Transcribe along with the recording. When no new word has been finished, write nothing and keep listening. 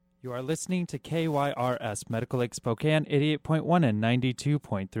You are listening to KYRS Medical Lake Spokane 88.1 and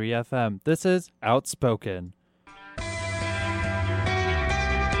 92.3 FM. This is Outspoken.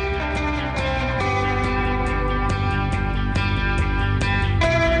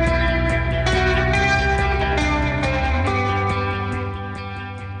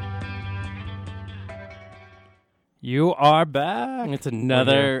 You are back. It's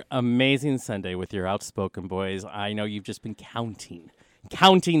another amazing Sunday with your Outspoken boys. I know you've just been counting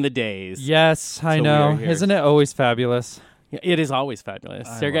the days. Yes, I know. Isn't it always fabulous? Yeah, it is always fabulous.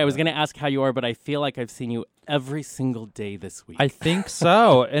 Sergey, I was going to ask how you are, but I feel like I've seen you every single day this week. I think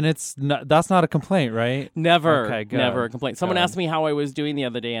so, and that's not a complaint, right? Never. Okay, good. Never a complaint. Someone asked me how I was doing the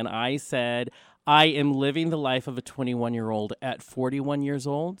other day, and I said, I am living the life of a 21-year-old at 41 years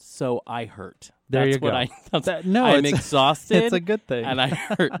old, so I hurt. There That's you go. I'm exhausted. It's a good thing. And I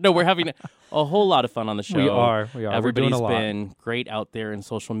hurt. No, we're having a whole lot of fun on the show. We are. Everybody's We're doing a lot. been great out there in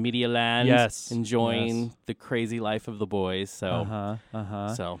social media land. Yes. Enjoying the crazy life of the boys. So,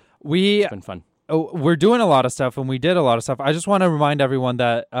 so it's been fun. We're doing a lot of stuff, and we did a lot of stuff. I just want to remind everyone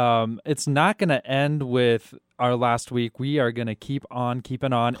that it's not going to end with our last week. We are going to keep on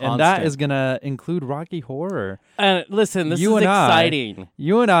keeping on, and that is going to include Rocky Horror. Listen, this is exciting.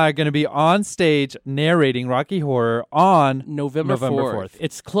 You and I are going to be on stage narrating Rocky Horror on November 4th.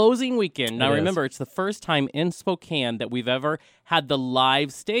 It's closing weekend. Now, remember, it's the first time in Spokane that we've ever had the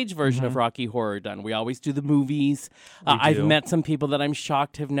live stage version of Rocky Horror done. We always do the movies. I've met some people that I'm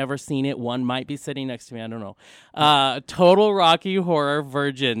shocked have never seen it. One might be sitting next to me. I don't know. Total Rocky Horror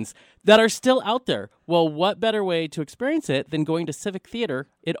virgins that are still out there. Well, what better way to experience it than going to Civic Theater?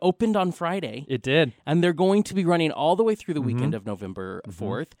 It opened on Friday. It did. And they're going to be running all the way through the weekend of November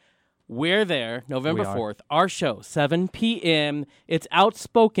 4th. We're there, November 4th. Our show, 7 p.m. It's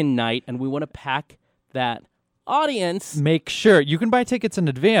Outspoken night, and we want to pack that audience. Make sure you can buy tickets in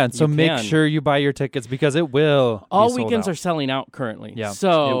advance, so make sure you buy your tickets because it will. All weekends are selling out currently. Yeah,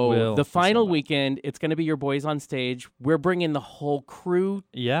 so the final weekend, it's going to be your boys on stage. We're bringing the whole crew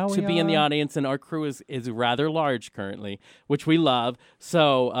to be in the audience, and our crew is rather large currently, which we love.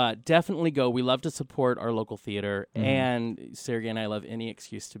 So definitely go. We love to support our local theater, and Sergey and I love any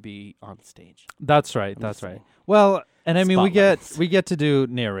excuse to be on stage. That's right. That's right. Well. And I mean, we get to do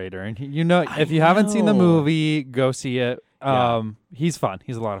narrator, and if you haven't seen the movie, go see it. He's fun.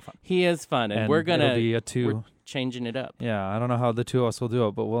 He's a lot of fun. He is fun, and we're gonna be a two. We're changing it up. Yeah, I don't know how the two of us will do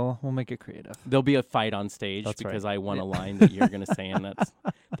it, but we'll make it creative. There'll be a fight on stage because I want a line that you're gonna say, and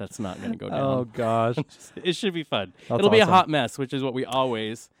that's not gonna go down. Oh gosh, it should be fun. It'll be a hot mess, which is what we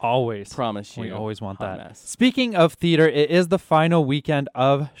always promise you. We always want that. Mess. Speaking of theater, it is the final weekend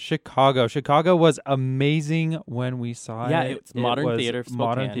of Chicago. Chicago was amazing when we saw it. Yeah, it's Modern Theater.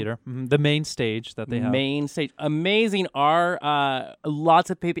 Modern Theater, the main stage that they have. Main stage, amazing. Our lots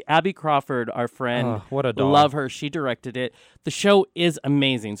of people. Abby Crawford, our friend, what a dog. Love her. She directed it. The show is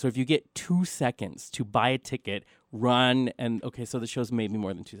amazing. So if you get 2 seconds to buy a ticket, run and so the show's maybe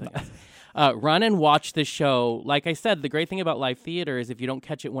more than 2 seconds. Run and watch the show. Like I said, the great thing about live theater is if you don't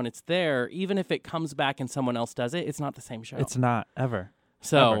catch it when it's there, even if it comes back and someone else does it, it's not the same show. It's not ever.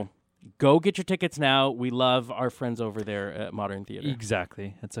 So go get your tickets now. We love our friends over there at Modern Theater.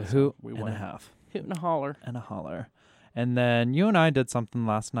 Exactly. It's a hoot and a half. Hoot and a holler. And a holler. And then you and I did something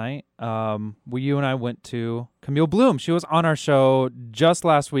last night. You and I went to Camille Bloom. She was on our show just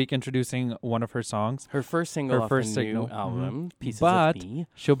last week introducing one of her songs. Her first single off the new album, Pieces of Me.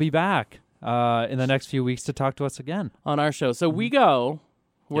 She'll be back in the next few weeks to talk to us again. On our show. So we go.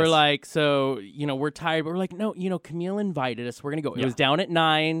 We're like, we're tired, but we're like, no, Camille invited us. We're going to go. It was down at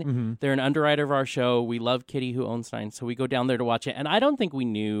 9. They're an underwriter of our show. We love Kitty, who owns 9. So we go down there to watch it. And I don't think we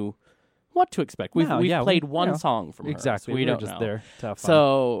knew what to expect. We've played one song from her. Exactly. So we don't just know. There to have fun.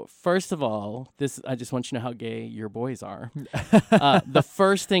 So first of all, I just want you to know how gay your boys are. The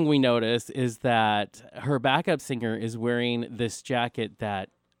first thing we notice is that her backup singer is wearing this jacket that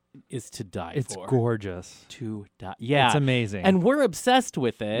is to die for. It's gorgeous. To die. Yeah. It's amazing. And we're obsessed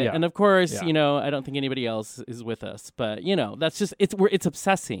with it. Yeah. And of course, I don't think anybody else is with us, but that's just, it's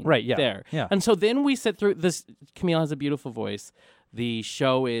obsessing. Right. Yeah. There. Yeah. And so then we sit through this. Camille has a beautiful voice. The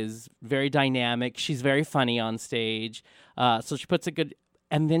show is very dynamic. She's very funny on stage. So she puts a good...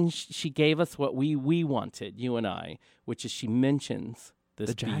 And then she gave us what we wanted, you and I, which is she mentions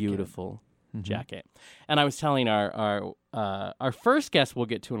this beautiful jacket. And I was telling our first guest we'll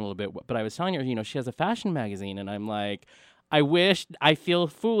get to in a little bit, but I was telling her, she has a fashion magazine, and I'm like... I feel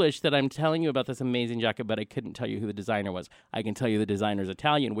foolish that I'm telling you about this amazing jacket, but I couldn't tell you who the designer was. I can tell you the designer's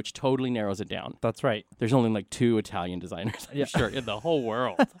Italian, which totally narrows it down. That's right. There's only like 2 Italian designers, I'm sure, in the whole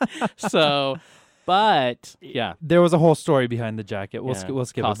world. So But yeah, there was a whole story behind the jacket. We'll skip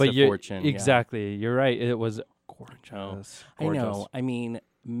cost it. But a fortune. Exactly, you're right. It was gorgeous. I know. I mean,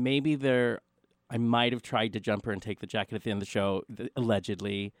 maybe I might have tried to jump her and take the jacket at the end of the show,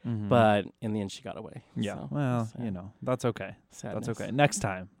 allegedly, but in the end she got away. Yeah. So, well, that's okay. Sadness. That's okay. Next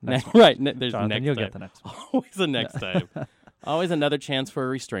time. Right. There's Jonathan, next you'll time. get the next one. Always a next time. Always another chance for a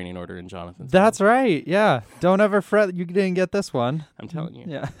restraining order in Jonathan's. That's right. Yeah. Don't ever fret you didn't get this one. I'm telling you.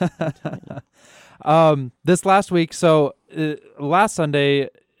 Yeah. I'm telling you. This last week, so last Sunday,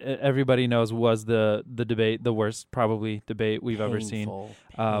 everybody knows was the debate, the worst probably debate we've ever seen.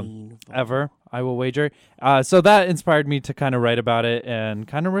 Ever, I will wager. So that inspired me to kind of write about it and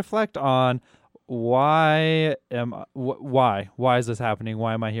kind of reflect on why is this happening?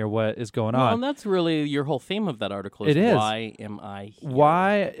 Why am I here? What is going on? And that's really your whole theme of that article. It is. Why am I here?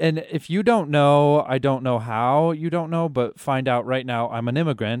 Why? And if you don't know, I don't know how you don't know, but find out right now. I'm an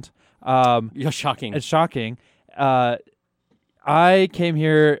immigrant. You're shocking. It's shocking. I came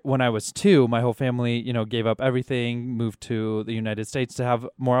here when I was 2. My whole family, gave up everything, moved to the United States to have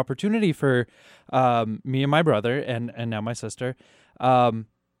more opportunity for me and my brother and now my sister.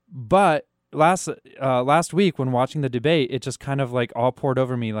 But last week when watching the debate, it just kind of like all poured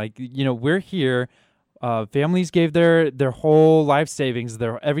over me. Like, we're here. Families gave their whole life savings,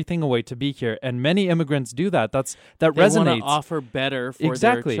 their everything away to be here, and many immigrants do that. That resonates. They want to offer better for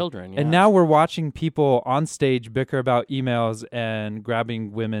their children. Yeah. And now we're watching people on stage bicker about emails and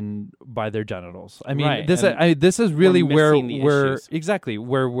grabbing women by their genitals. I mean, right. this is really where we're issues. Exactly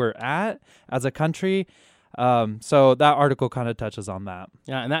where we're at as a country. So that article kind of touches on that.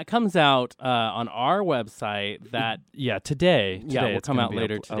 Yeah, and that comes out on our website. Today. Yeah, will come out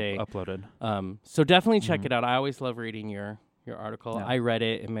later today. Uploaded. So definitely check it out. I always love reading your article. Yeah. I read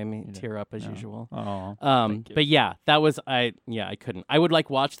it. It made me tear up as usual. Oh, but yeah, that was I couldn't. I would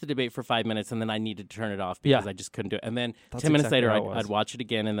watch the debate for 5 minutes and then I needed to turn it off because I just couldn't do it. And then 10 minutes later, I'd watch it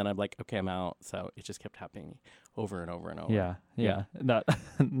again and then I'm like, okay, I'm out. So it just kept happening over and over and over. Yeah.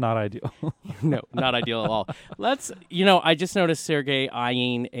 Not ideal. No, not ideal at all. Let's, I just noticed Sergey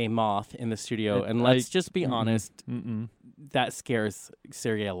eyeing a moth in the studio, and let's just be honest, that scares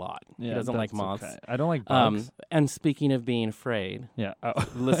Sergey a lot. Yeah, he doesn't like moths. Okay. I don't like bugs. And speaking of being afraid,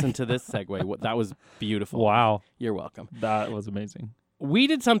 listen to this segue. That was beautiful. Wow. You're welcome. That was amazing. We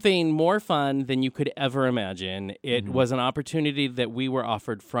did something more fun than you could ever imagine. It was an opportunity that we were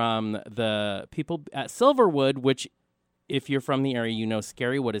offered from the people at Silverwood, which, if you're from the area,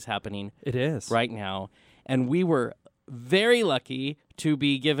 Scarywood is happening. It is. Right now. And we were very lucky to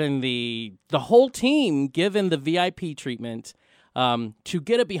be given the whole team given the VIP treatment to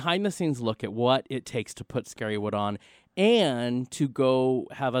get a behind-the-scenes look at what it takes to put Scarywood on and to go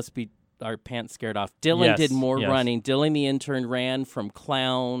have us be our pants scared off. Dylan did more running. Dylan, the intern, ran from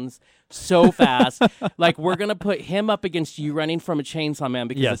clowns so fast. Like, we're going to put him up against you running from a chainsaw man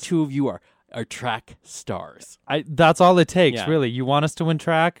because the two of you are track stars. That's all it takes, really. You want us to win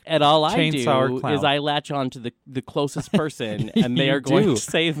track? And all I do clown. is I latch on to the closest person, and they are going to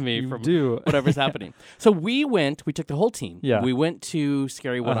save me from whatever's happening. So we took the whole team. Yeah. We went to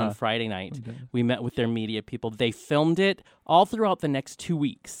Scarywood on Friday night. Okay. We met with their media people. They filmed it all throughout the next 2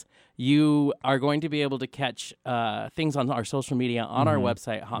 weeks. You are going to be able to catch things on our social media, on our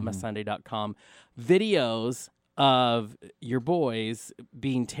website, hotmesssunday.com, videos of your boys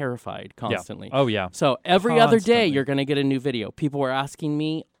being terrified constantly. Yeah. Oh, yeah. So every other day, you're going to get a new video. People were asking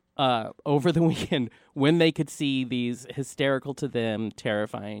me over the weekend when they could see these hysterical to them,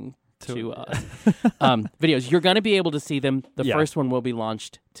 terrifying to us videos. You're going to be able to see them. The first one will be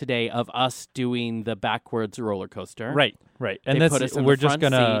launched today of us doing the backwards roller coaster. Right. And put us in we're the just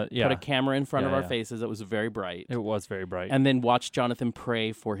front gonna seat, put a camera in front of our faces. It was very bright. It was very bright. And then watch Jonathan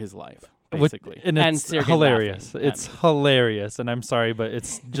pray for his life. Basically. And it's hilarious. It's hilarious. And I'm sorry, but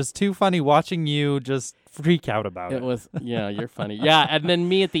it's just too funny watching you just freak out about it. It was, you're funny. Yeah, and then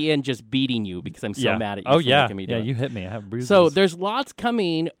me at the end just beating you because I'm so mad at you for making me do it. You hit me. I have bruises. So there's lots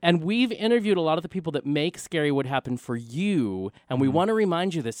coming, and we've interviewed a lot of the people that make Scarywood happen for you, and we want to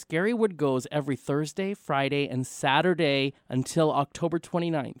remind you that Scarywood goes every Thursday, Friday, and Saturday until October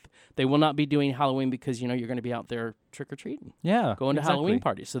 29th. They will not be doing Halloween because, you're going to be out there trick-or-treating. Yeah, going to Halloween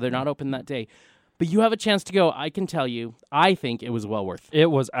parties, so they're not open that day. But you have a chance to go. I can tell you, I think it was well worth it. It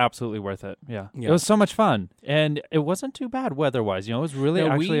was absolutely worth it. Yeah. It was so much fun. And it wasn't too bad weather-wise. It was really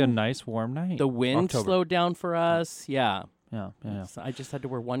actually a nice warm night. The wind slowed down for us. Yeah. Yeah. So I just had to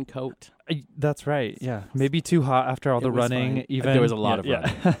wear one coat. That's right. Yeah, maybe too hot after all the running. Fine. Even there was a lot of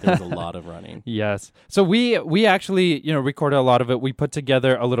running. There was a lot of running. Yes. So we actually recorded a lot of it. We put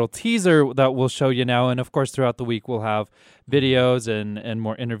together a little teaser that we'll show you now, and of course throughout the week we'll have videos and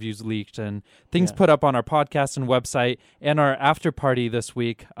more interviews leaked and things put up on our podcast and website, and our after party this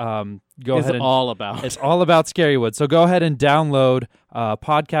week. It's all about Scarywood. So go ahead and download a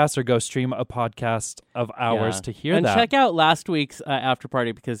podcast or go stream a podcast of ours to hear and that. And check out last week's after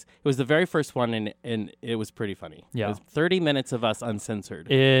party because it was the very first one and it was pretty funny. Yeah. It was 30 minutes of us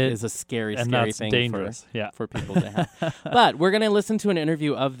uncensored. It is a scary thing dangerous. For people to have. But we're going to listen to an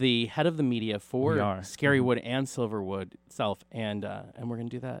interview of the head of the media for Scarywood and Silverwood itself, and we're going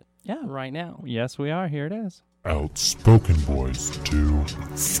to do that right now. Yes, we are. Here it is. Outspoken Boys 2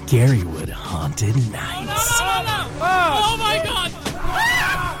 Scarywood Haunted Nights. No. Oh my God!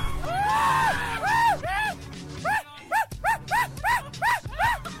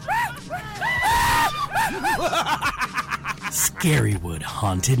 Scarywood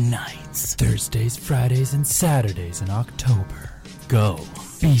Haunted Nights. Thursdays, Fridays, and Saturdays in October. Go.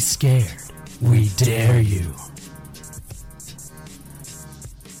 Be scared. We dare you.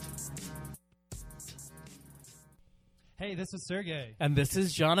 Hey, this is Sergey. And this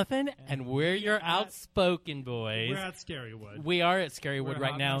is Jonathan, and we're your Outspoken Boys. We're at Scarywood. We are at Scarywood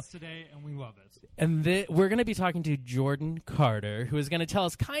right now. Today, and we love it. And we're going to be talking to Jordan Carter, who is going to tell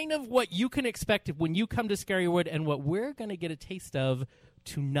us kind of what you can expect when you come to Scarywood and what we're going to get a taste of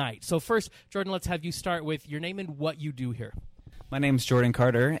tonight. So first, Jordan, let's have you start with your name and what you do here. My name's Jordan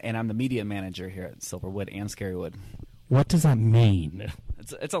Carter, and I'm the media manager here at Silverwood and Scarywood. What does that mean?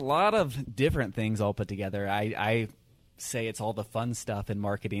 It's a lot of different things all put together. I say it's all the fun stuff in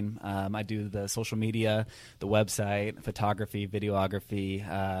marketing. I do the social media, the website, photography, videography,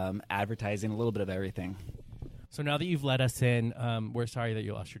 advertising, a little bit of everything. So now that you've let us in, we're sorry that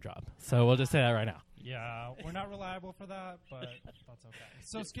you lost your job. So we'll just say that right now. Yeah, we're not reliable for that, but that's okay.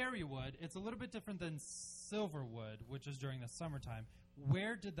 So Scarywood, it's a little bit different than Silverwood, which is during the summertime.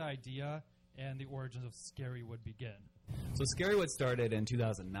 Where did the idea and the origins of Scarywood begin? So Scarywood started in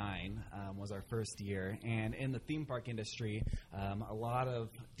 2009, was our first year, and in the theme park industry, a lot of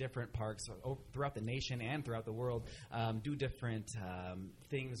different parks throughout the nation and throughout the world do different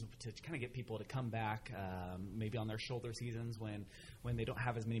things to kind of get people to come back, maybe on their shoulder seasons when they don't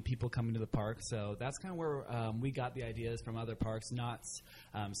have as many people coming to the park. So that's kind of where we got the ideas from other parks. Knott's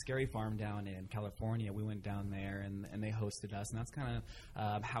Scary Farm down in California, we went down there and they hosted us, and that's kind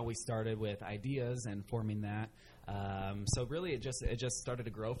of how we started with ideas and forming that. So really, it just started to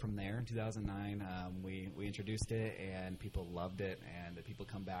grow from there. In 2009, we introduced it, and people loved it, and the people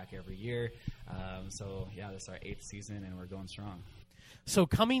come back every year. So yeah, this is our 8th season, and we're going strong. So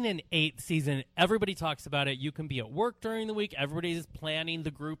coming in 8th season, everybody talks about it. You can be at work during the week. Everybody's planning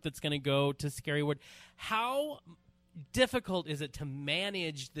the group that's going to go to Scarywood. How difficult is it to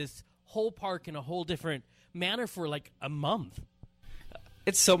manage this whole park in a whole different manner for like a month?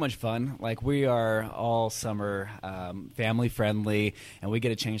 It's so much fun. Like, we are all summer family friendly, and we get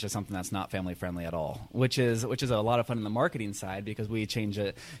to change to something that's not family friendly at all, which is a lot of fun in the marketing side because we change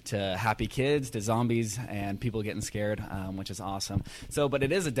it to happy kids, to zombies, and people getting scared, which is awesome. So, but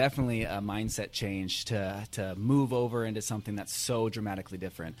it is definitely a mindset change to move over into something that's so dramatically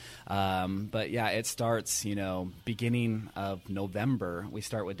different. But yeah, it starts, beginning of November. We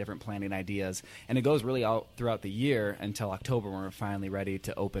start with different planning ideas, and it goes really out throughout the year until October when we're finally ready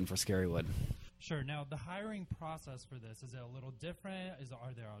to open for Scarywood. Sure. Now, the hiring process for this, is it a little different?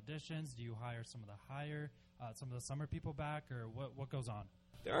 Are there auditions? Do you hire some of the summer people back, or what goes on?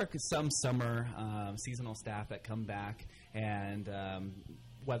 There are some summer seasonal staff that come back, and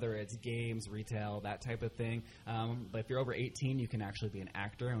whether it's games, retail, that type of thing. But if you're over 18, you can actually be an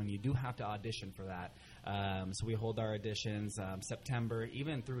actor, and you do have to audition for that. So we hold our auditions September,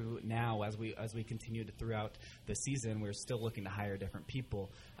 even through now as we continue throughout the season. We're still looking to hire different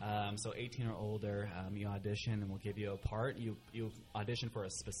people. So 18 or older, you audition, and we'll give you a part. You audition for a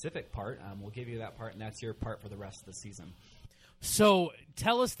specific part. We'll give you that part, and that's your part for the rest of the season. So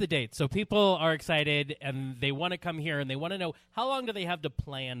tell us the date. So people are excited, and they want to come here, and they want to know, how long do they have to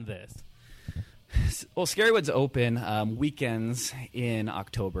plan this? Well, Scarywood's open weekends in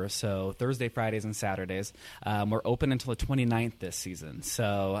October, so Thursday, Fridays, and Saturdays. We're open until the 29th this season,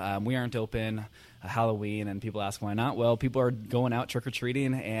 so we aren't open Halloween, and people ask why not. Well, people are going out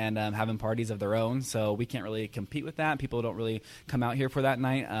trick-or-treating and having parties of their own, so we can't really compete with that. People don't really come out here for that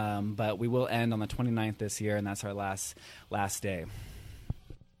night, but we will end on the 29th this year, and that's our last day.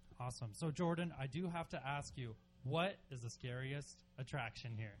 Awesome. So, Jordan, I do have to ask you, what is the scariest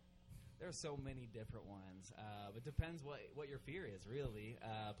attraction here? There's so many different ones. It depends what your fear is, really.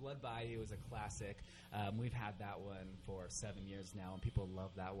 Blood Bayou is a classic. We've had that one for 7 years now, and people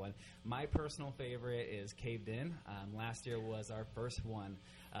love that one. My personal favorite is Caved In. Last year was our first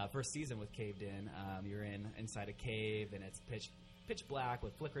season with Caved In. You're inside a cave, and it's pitch black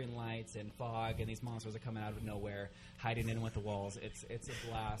with flickering lights and fog, and these monsters are coming out of nowhere, hiding in with the walls. It's a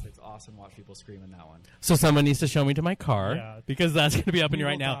blast. It's awesome to watch people scream in that one. So someone needs to show me to my car because that's going to be up in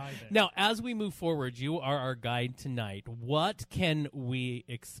right now. Now, as we move forward, you are our guide tonight. What can we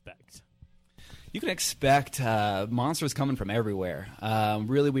expect? You can expect monsters coming from everywhere.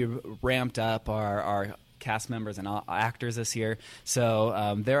 Really, we ramped up our cast members and actors this year,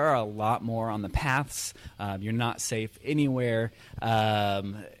 so there are a lot more on the paths. You're not safe anywhere.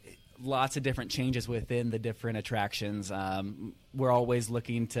 Lots of different changes within the different attractions. We're always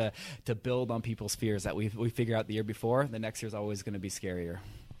looking to build on people's fears that we figure out the year before. The next year's always going to be scarier.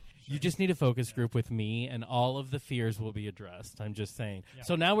 You just need a focus group with me, and all of the fears will be addressed. I'm just saying. Yeah.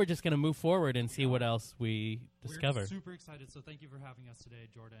 So now we're just going to move forward and see what else we discover. We're super excited, so thank you for having us today,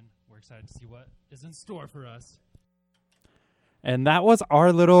 Jordan. We're excited to see what is in store for us. And that was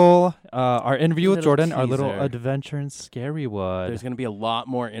our little, our interview with Jordan, teaser. our little adventure in Scarywood. There's going to be a lot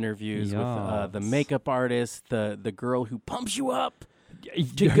more interviews with the makeup artist, the girl who pumps you up.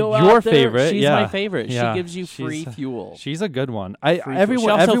 To go your out there. favorite, She's my favorite. Yeah. She gives you free fuel. She's a good one. fed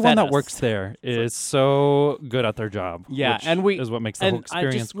Everyone that us. works there is so good at their job. Yeah, which and is what makes the whole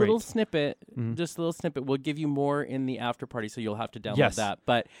experience just great. Just a little snippet. We'll give you more in the after party, so you'll have to download that.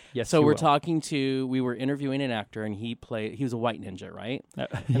 But yes, so we were interviewing an actor, and he was a white ninja, right?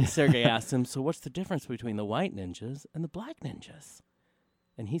 And Sergey asked him, "So what's the difference between the white ninjas and the black ninjas?"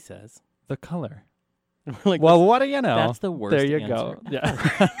 And he says, the color. Like, well, what do you know? That's the worst. There you answer. go. Yeah,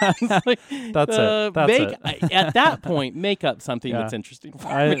 that's it. That's it. At that point, make up something that's interesting.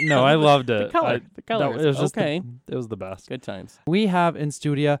 I loved it. The color. It was just okay. It was the best. Good times. We have in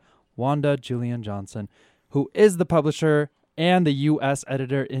studio Wanda Julian Johnson, who is the publisher and the U.S.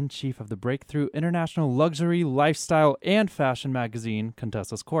 editor-in-chief of the breakthrough international luxury, lifestyle, and fashion magazine,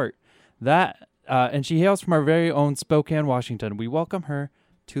 Contessa's Court. And she hails from our very own Spokane, Washington. We welcome her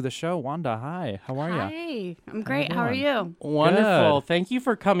to the show. Wanda, hi. How are you? Hi. I'm great. How are you? Wonderful. Good. Thank you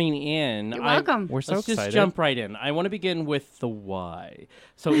for coming in. You're welcome. We're so excited. Let's just jump right in. I want to begin with the why.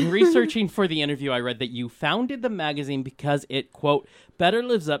 So in researching for the interview, I read that you founded the magazine because it, quote, better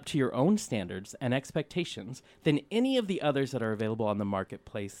lives up to your own standards and expectations than any of the others that are available on the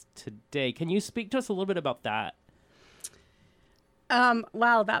marketplace today. Can you speak to us a little bit about that?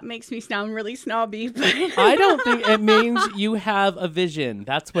 Wow, that makes me sound really snobby. But I don't think it means you have a vision.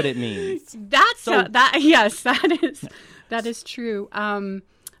 That's what it means. Yes, that is true.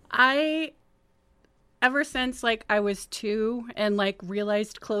 Ever since I was 2 and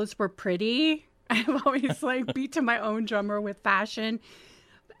realized clothes were pretty, I've always beat to my own drummer with fashion.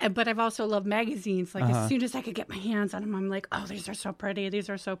 But I've also loved magazines. As soon as I could get my hands on them, I'm like, oh, these are so pretty. These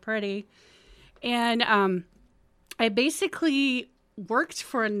are so pretty. And I basically worked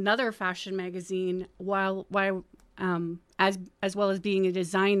for another fashion magazine while as well as being a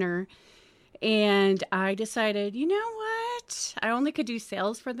designer, and I decided, you know what, I only could do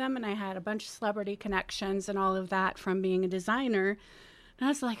sales for them, and I had a bunch of celebrity connections and all of that from being a designer. And I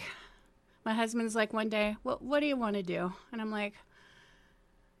was like, my husband's like one day, what do you want to do? And I'm like,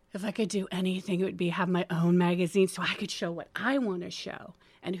 if I could do anything, it would be have my own magazine so I could show what I want to show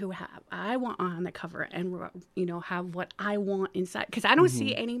and who I want on the cover and, have what I want inside. Because I don't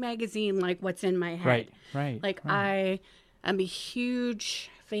see any magazine like what's in my head. Right. I am a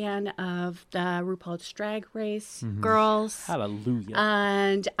huge fan of the RuPaul's Drag Race girls. Hallelujah.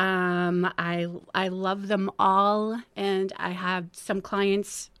 And I love them all. And I have some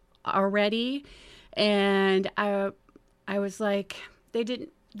clients already. And I was like, they didn't.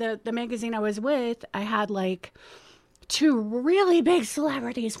 The magazine I was with, I had 2 really big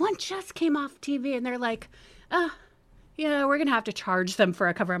celebrities. One just came off TV, and they're like, we're going to have to charge them for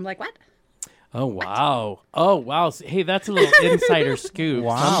a cover. I'm like, what? Oh, wow. Oh, wow. Hey, that's a little insider scoop.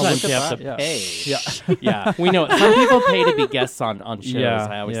 Wow. Sometimes you have to pay. Yeah. We know it. Some people pay to be guests on shows. Yeah,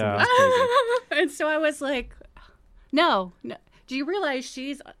 I always think that's crazy. And so I was like, no. Do you realize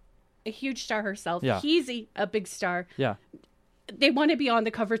she's a huge star herself? Yeah. He's a big star. Yeah. They want to be on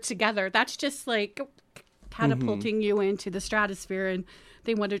the cover together. That's just catapulting you into the stratosphere, and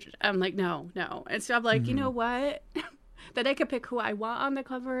they wanted. I'm like, no. And so I'm like, you know what? That I could pick who I want on the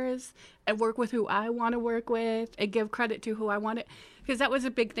covers and work with who I want to work with and give credit to who I want it. Because that was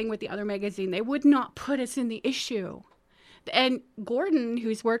a big thing with the other magazine. They would not put us in the issue. And Gordon,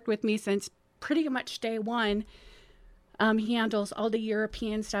 who's worked with me since pretty much day one, He handles all the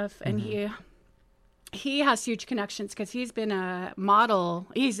European stuff, and he has huge connections because he's been a model.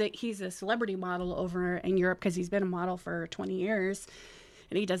 He's a celebrity model over in Europe because he's been a model for 20 years.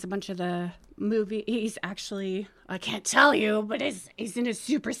 And he does a bunch of the movie. He's actually, I can't tell you, but he's in a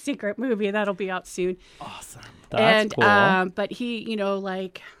super secret movie that'll be out soon. Awesome. That's cool. But he,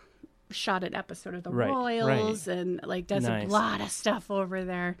 like shot an episode of The Royals and like does a lot of stuff over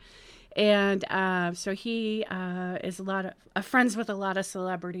there. And so he is friends with a lot of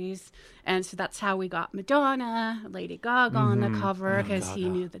celebrities. And so that's how we got Madonna, Lady Gaga on the cover because he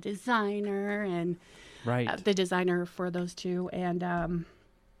knew the designer and the designer for those two. And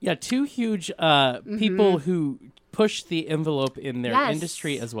two huge people who push the envelope in their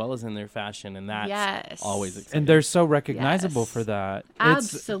industry as well as in their fashion, and that's always exciting. And they're so recognizable for that.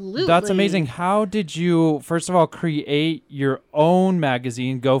 Absolutely. That's amazing. How did you, first of all, create your own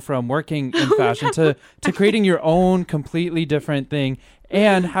magazine, go from working in fashion to creating your own completely different thing?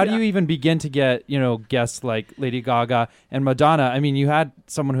 And how do you even begin to get, guests like Lady Gaga and Madonna? I mean, you had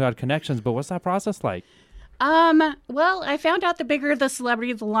someone who had connections, but what's that process like? Well, I found out the bigger the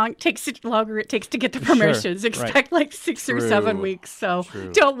celebrity, the longer it takes to get the permissions. Expect like 6 or 7 weeks. So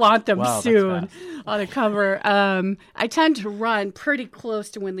don't want them soon on the cover. I tend to run pretty close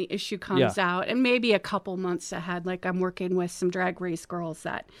to when the issue comes out and maybe a couple months ahead. Like I'm working with some drag race girls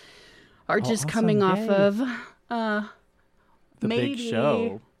that are just coming off of, the maybe big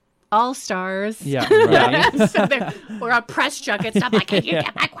show. All-Stars. Yeah, right. So we're on press junkets. I'm like, can you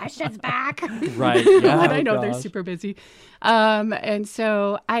get my questions back? Right. Yeah. But I know they're super busy. And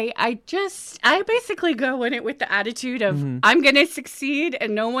so I basically go in it with the attitude of I'm going to succeed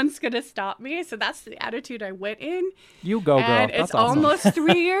and no one's going to stop me. So that's the attitude I went in. You go, girl. And that's it's awesome. almost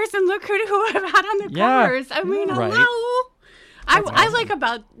 3 years and look who I've had on the covers. I mean, hello. I like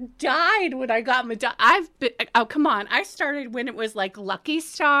about died when I got Madonna. Come on. I started when it was like Lucky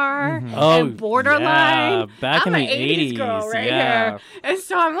Star and Borderline. Yeah, back I'm in an the 80s girl right here. And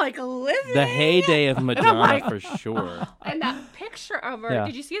so I'm like living. The heyday of Madonna for sure. And that picture of her,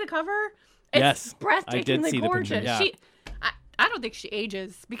 did you see the cover? Yes. Breathtakingly I did see gorgeous. the picture. Yeah. I don't think she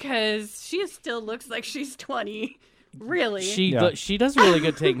ages because she still looks like she's 20. Really? She does really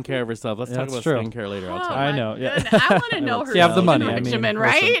good taking care of herself. Let's talk about skincare later. I'll tell you. I know. Yeah. I want to know her. You have the money. Regimen,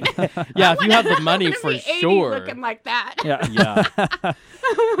 right? Yeah, if you have the money for sure. Looking like that. Yeah.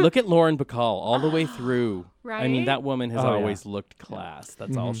 Look at Lauren Bacall all the way through. Right? I mean, that woman has always looked class.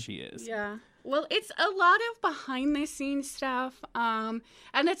 That's all she is. Yeah. Well, it's a lot of behind the scenes stuff. And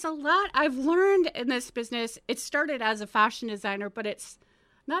it's a lot I've learned in this business. It started as a fashion designer, but it's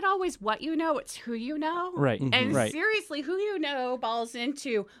not always what you know, it's who you know. Right. And seriously, who you know balls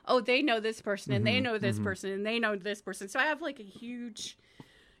into, they know this person and they know this person and they know this person. So I have like a huge,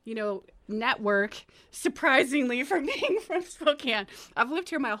 network, surprisingly, for being from Spokane. I've lived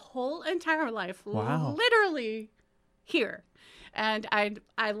here my whole entire life. Wow. Literally here. And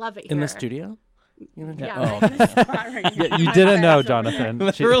I love it here. In the studio? Yeah, right in this spot right here. You didn't know, Jonathan.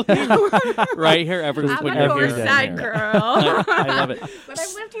 Literally. Right here, everyone's I'm putting a your north hair side down girl. I love it. But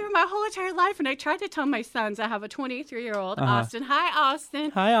I've lived here my whole entire life, and I tried to tell my sons. I have a 23-year-old, Austin. Hi, Austin.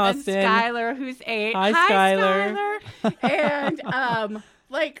 Hi, Austin. And Skylar, who's 8. Hi, Skylar. And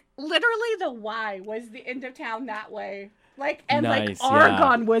literally the Y was the end of town that way.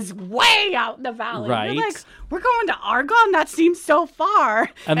 Argonne was way out in the valley. Right. We're like, we're going to Argonne? That seems so far.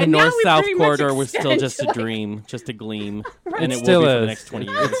 And the north-south corridor was still just a dream, just a gleam. And it still will be is. for the next 20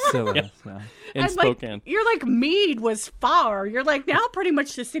 years. It still is. Yeah. In Spokane. You're like, Meade was far. You're like, now pretty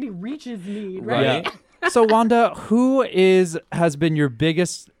much the city reaches Meade, right? Yeah. So, Wanda, who has been your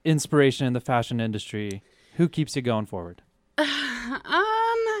biggest inspiration in the fashion industry? Who keeps you going forward?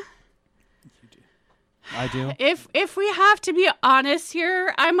 I do. If we have to be honest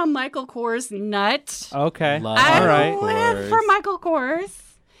here, I'm a Michael Kors nut. Okay. I live for Michael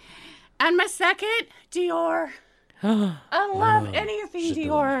Kors. And my second, Dior. I love anything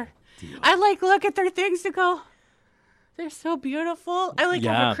Dior. I look at their things and go, they're so beautiful. I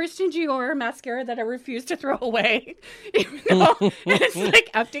have a Christian Dior mascara that I refuse to throw away, even though it's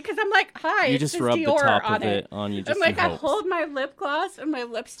empty because I'm like, hi, you it's just rub Dior the top on of it on you. Just I'm I hold my lip gloss and my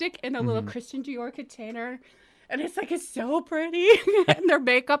lipstick in a little Christian Dior container, and it's so pretty. And their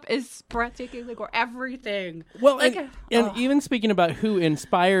makeup is breathtaking, or everything. Well, and even speaking about who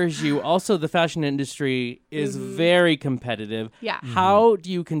inspires you, also the fashion industry is very competitive. Yeah. How do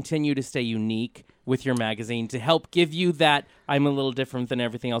you continue to stay unique with your magazine to help give you that I'm a little different than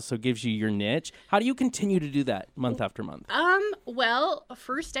everything else, so it gives you your niche? How do you continue to do that month after month? Well,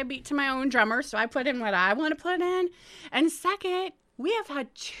 first I beat to my own drummer, so I put in what I want to put in. And second, We have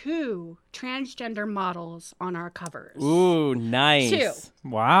had 2 transgender models on our covers. Ooh, nice. 2.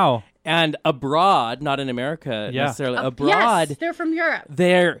 Wow. And abroad, not in America necessarily, abroad. Yes, they're from Europe.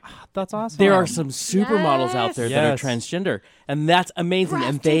 That's awesome. There are some supermodels out there that are transgender, and that's amazing.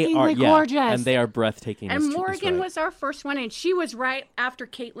 And they are gorgeous. And they are breathtaking. And Morgan was our first one, and she was right after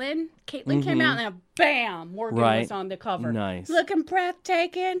Caitlin. Caitlin came out, and bam, Morgan was on the cover. Nice. Looking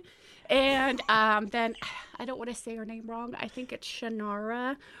breathtaking. And then, I don't want to say her name wrong. I think it's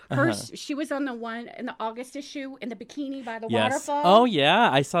Shannara. She was on the one in the August issue in the bikini by the waterfall. Oh,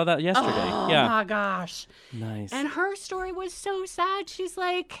 yeah. I saw that yesterday. Oh, my gosh. Nice. And her story was so sad. She's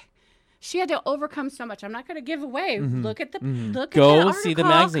like, she had to overcome so much. I'm not going to give away. Look at the Go see the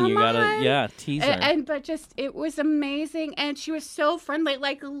magazine. Come You gotta tease her. But just it was amazing, and she was so friendly.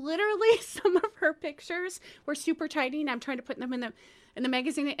 Like literally, some of her pictures were super tiny, and I'm trying to put them in the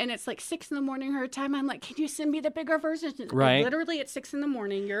magazine, and it's like 6 a.m. her time. I'm like, can you send me the bigger versions? Right. Literally at 6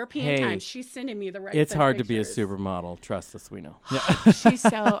 a.m. European time. She's sending me the right. It's hard to be a pictures. supermodel. Trust us, we know. She's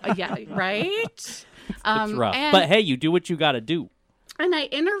so right. It's rough, but hey, you do what you got to do. And I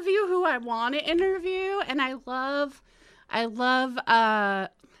interview who I want to interview, and I love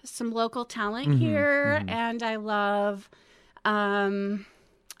some local talent here, and I love,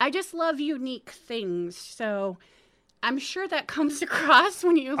 I just love unique things. So I'm sure that comes across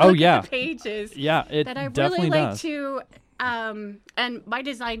when you look at the pages. Yeah, it that I definitely really like does. to. And my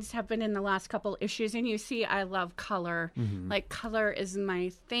designs have been in the last couple issues, and you see I love color. Like color is my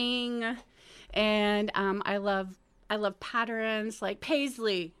thing, and I love patterns like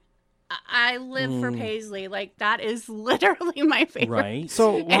paisley. I live for paisley. Like that is literally my favorite. Right.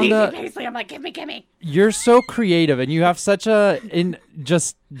 So anything paisley, I'm like, give me. You're so creative, and you have such a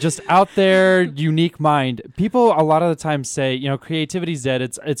just out there unique mind. People a lot of the time say, creativity's dead.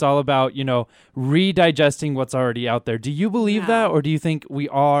 It's all about redigesting what's already out there. Do you believe that, or do you think we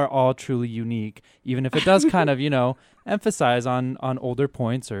are all truly unique, even if it does kind of emphasize on older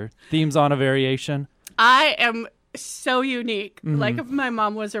points or themes on a variation? I am so unique. Like if my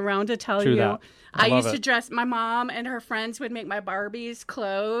mom was around to tell True you. that. I used to dress, my mom and her friends would make my Barbies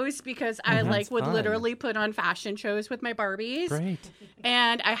clothes because I would literally put on fashion shows with my Barbies. Great.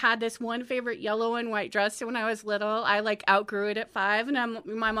 And I had this one favorite yellow and white dress when I was little. I outgrew it at 5, and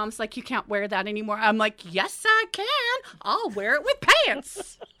my mom's like, you can't wear that anymore. I'm like, yes, I can. I'll wear it with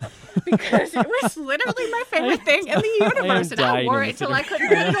pants. Because it was literally my favorite thing in the universe. And I wore it until I couldn't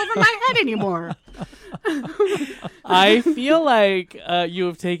get it over my head anymore. I feel like you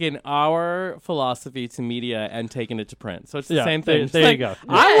have taken our philosophy to media and taken it to print. So it's the same thing. There you go.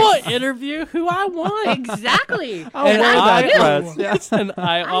 I will interview who I want. Exactly. And I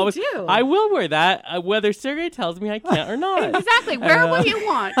will wear that, whether Sergey tells me I can't or not. Exactly. Wear what you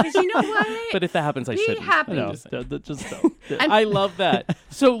want. Because you know what? But if that happens, I shouldn't. Be happy. Just don't. I love that.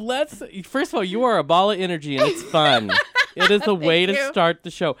 So first of all, you are a ball of energy, and it's fun. It is a way to start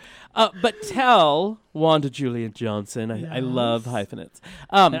the show. But tell Wanda Julia Johnson, I love hyphenates.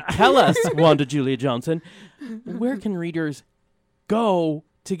 Tell us, Wanda Julia Johnson, where can readers go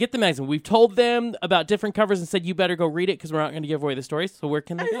to get the magazine? We've told them about different covers and said you better go read it because we're not going to give away the stories. So where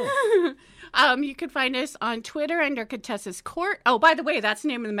can they go? You can find us on Twitter under Contessa's Court. Oh, by the way, that's the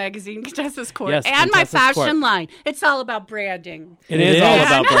name of the magazine, Contessa's Court. Yes, and Contessa's my fashion Court. line. It's all about branding. It is all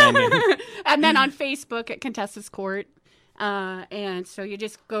about branding. And then on Facebook at Contessa's Court. And so you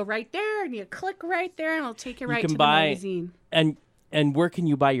just go right there and you click right there and it'll take you right to the magazine. And where can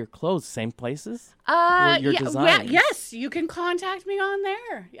you buy your clothes? Same places? Yes, you can contact me on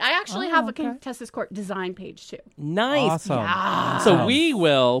there. I actually have a Contessa's Court design page too. Nice. Awesome. Yeah. So we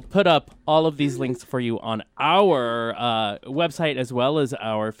will put up all of these links for you on our website as well as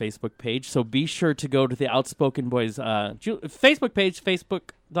our Facebook page. So be sure to go to the Outspoken Boys Facebook page,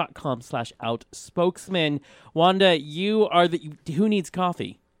 facebook.com/outspokesman. Wanda, you are who needs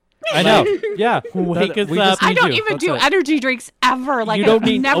coffee? I know. Yeah. Wake us up. I don't even do energy drinks ever. Like You don't I've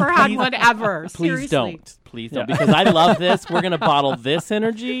need- never oh, had please- one ever. Please Seriously. don't. Please don't. Because I love this. We're going to bottle this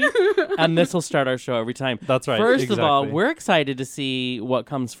energy, and this will start our show every time. That's right. First of all, Exactly. we're excited to see what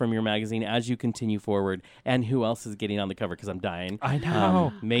comes from your magazine as you continue forward and who else is getting on the cover because I'm dying. I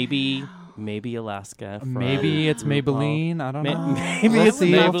know. Maybe Alaska. From Maybe it's Maybelline. I don't know. Maybe We'll it's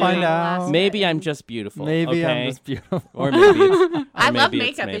see. We'll Maybelline. find out. Maybe I'm just beautiful. Maybe okay? I'm just beautiful. Or maybe it's, I or love maybe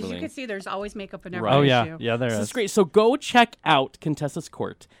it's makeup. As you Maybelline. can see, there's always makeup in every Right. Oh, issue. yeah. Yeah, there This is. is great. So go check out Contessa's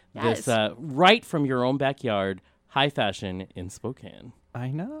Court. Yes. This right from your own backyard, high fashion in Spokane. I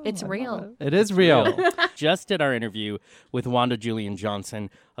know. It's I real. love It is real. Just did our interview with Wanda Julian Johnson.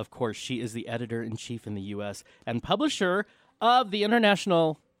 Of course, she is the editor-in-chief in the U.S. and publisher of the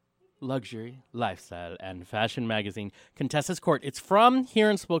international luxury, lifestyle, and fashion magazine, Contessa's Court. It's from here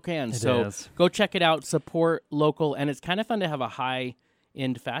in Spokane, so is. go check it out, support local, and it's kind of fun to have a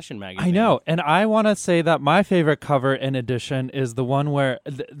high-end fashion magazine. I know, and I want to say that my favorite cover in edition is the one where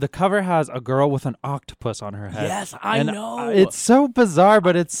the cover has a girl with an octopus on her head. Yes, I know. It's so bizarre,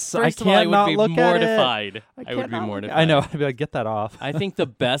 but it's First I of all, I can't would not be look mortified. at it. I would be mortified. I know. I'd be like, get that off. I think the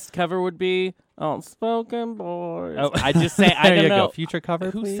best cover would be Outspoken Boys. Oh. I just say, I There don't you know. go. Future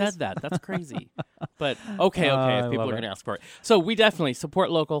cover, Who please? said that? That's crazy. But okay, I if people love are it. going to ask for it. So we definitely support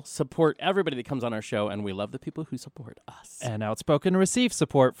local, support everybody that comes on our show, and we love the people who support us. And Outspoken receives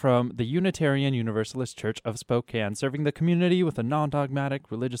support from the Unitarian Universalist Church of Spokane, serving the community with a non-dogmatic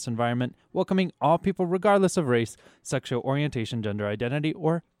religious environment, welcoming all people regardless of race, sexual orientation, gender identity,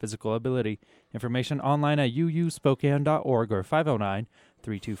 or physical ability. Information online at uuspokane.org or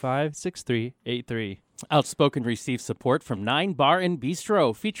 509-325-6383. Outspoken receives support from 9 Bar and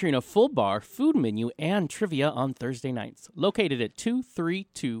Bistro, featuring a full bar, food menu, and trivia on Thursday nights. Located at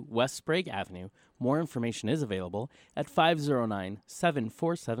 232 West Sprague Avenue. More information is available at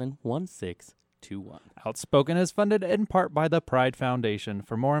 509-747-1621. Outspoken is funded in part by the Pride Foundation.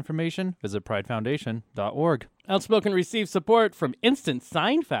 For more information, visit pridefoundation.org. Outspoken receives support from Instant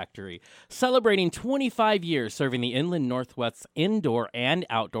Sign Factory, celebrating 25 years serving the Inland Northwest's indoor and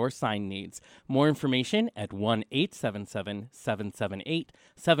outdoor sign needs. More information at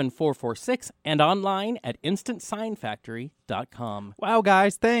 1-877-778-7446 and online at instantsignfactory.com. Wow,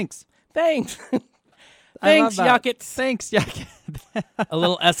 guys, thanks. Thanks. I Thanks, love that. Yuckets. Thanks, Yuckets. A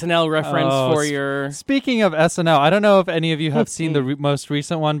little SNL reference for your... Speaking of SNL, I don't know if any of you have seen the most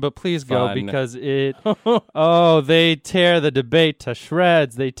recent one, but please go Fun. because it... they tear the debate to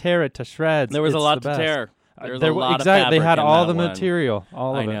shreds. They tear it to shreds. There was a It's lot the to best. tear. There was a lot of exactly. They fabric had in all that the one. material.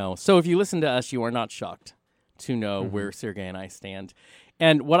 All of I it. know. So if you listen to us, you are not shocked to know where Sergey and I stand.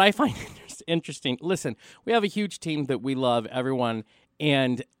 And what I find interesting, listen, we have a huge team that we love, everyone,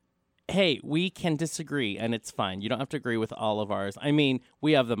 and hey, we can disagree, and it's fine. You don't have to agree with all of ours. I mean,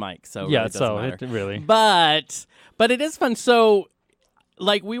 we have the mic, so Yeah, it really doesn't matter. it really. But it is fun. So,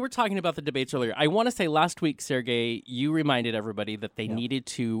 like we were talking about the debates earlier, I want to say last week, Sergey, you reminded everybody that they needed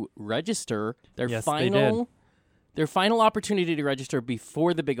to register their Yes, they did. Their final opportunity to register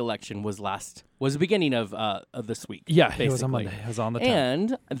before the big election was the beginning of this week. Yeah, basically. it was on Monday. It was on the 10th.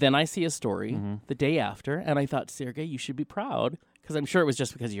 And then I see a story the day after, and I thought, Sergey, you should be proud, because I'm sure it was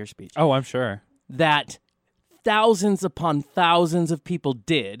just because of your speech, Oh, I'm sure. that thousands upon thousands of people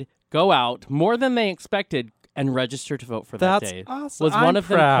did go out, more than they expected, and register to vote for that That's day. awesome. Was I'm one of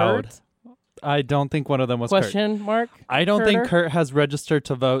proud. them Kurt? I don't think one of them was Kurt. Question mark? I don't think Kurter? Kurt has registered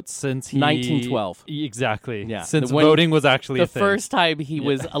to vote since he... 1912. Exactly. Yeah. Since When- voting was actually The a thing. first time he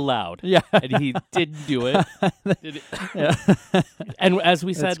was allowed. Yeah. And he didn't do it. And as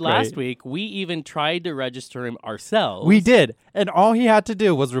we said That's last great. week, we even tried to register him ourselves. We did. And all he had to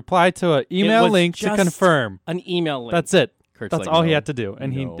do was reply to an email was link to just confirm. An email link. That's it. Kurt's That's like, all he no, had to do.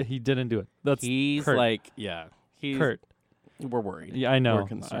 And no. he didn't do it. That's He's Kurt. like, yeah. He's, Kurt. We're worried. Yeah, I know. We're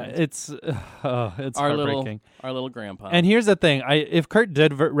concerned. It's our heartbreaking. little grandpa. And here's the thing. If Kurt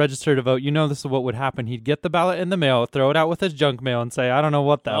did register to vote, this is what would happen. He'd get the ballot in the mail, throw it out with his junk mail, and say, I don't know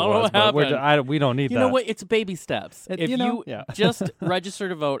what that I don't know was, what but happened. we don't need that. You know what? It's baby steps. If you yeah. just register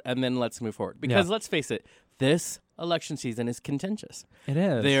to vote and then let's move forward. Because let's face it, this election season is contentious. It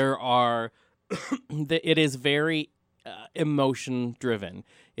is. There are, it is very emotion driven.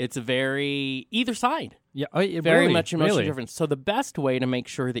 It's very either side. Yeah, Very really, much emotion really. driven. So the best way to make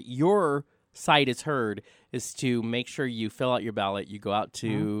sure that your side is heard is to make sure you fill out your ballot. You go out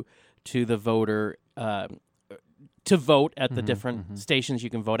to the voter to vote at the different stations you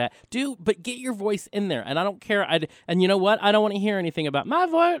can vote at. But get your voice in there. And I don't care. And you know what? I don't want to hear anything about my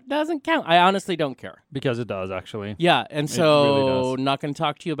vote doesn't count. I honestly don't care. Because it does, actually. Yeah, and It so really does. not going to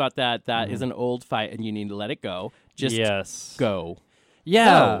talk to you about that. That is an old fight, and you need to let it go. Just go.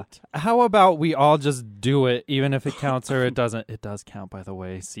 Yeah. Vote. How about we all just do it, even if it counts or it doesn't? It does count, by the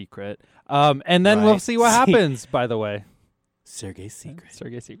way. Secret. And then we'll Right. see what happens, by the way. Sergey's secret.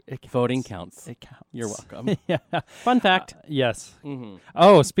 Sergey's secret. It counts. Voting counts. It counts. You're welcome. Yeah. Fun fact. Yes. Mm-hmm.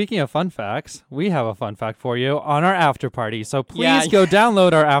 Oh, speaking of fun facts, we have a fun fact for you on our after party. So please Yeah. go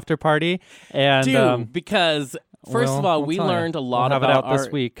download our after party. And Because first of all, we'll we tell you. learned a lot We'll have it about out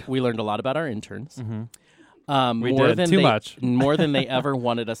this week. We learned a lot about our interns. We more did. than Too they, much. more than they ever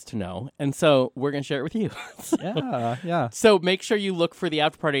wanted us to know, and so we're gonna share it with you. yeah. So make sure you look for the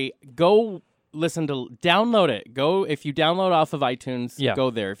after party. Go download it. Go if you download off of iTunes. Yeah. Go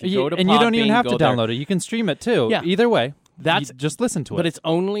there. If you go to and you don't even Podbean, have to go there. download it. You can stream it too. Yeah. Either way. just listen to it. But it's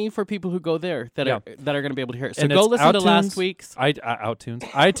only for people who go there that are going to be able to hear it. So And go it's listen to last week's.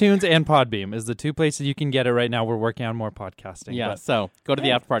 iTunes and Podbeam is the two places you can get it right now. We're working on more podcasting. Yeah, but so go to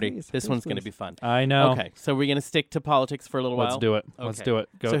the after party. please, this please, one's going to please. be fun. I know. Okay, so we're going to stick to politics for a little while. Let's do it. Okay. Let's do it.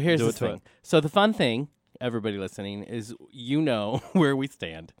 Go. So here's do the it to thing. it. So the fun thing, everybody listening, is where we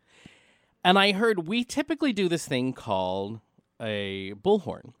stand. And I heard we typically do this thing called a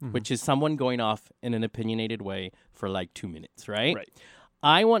bullhorn, which is someone going off in an opinionated way for like 2 minutes, right? Right.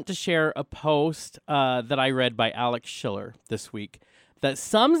 I want to share a post that I read by Alex Schiller this week that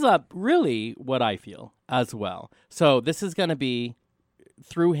sums up really what I feel as well. So this is going to be,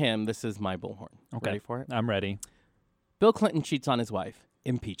 through him, this is my bullhorn. Okay. Ready for it? I'm ready. Bill Clinton cheats on his wife.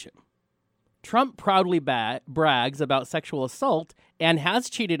 Impeach him. Trump proudly brags about sexual assault and has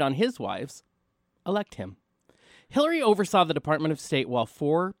cheated on his wives. Elect him. Hillary oversaw the Department of State while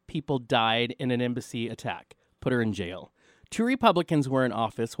 4 people died in an embassy attack. Put her in jail. 2 Republicans were in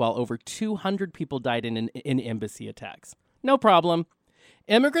office while over 200 people died in embassy attacks. No problem.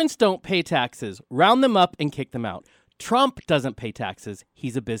 Immigrants don't pay taxes. Round them up and kick them out. Trump doesn't pay taxes.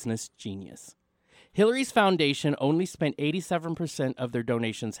 He's a business genius. Hillary's foundation only spent 87% of their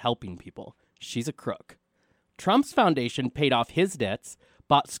donations helping people. She's a crook. Trump's foundation paid off his debts,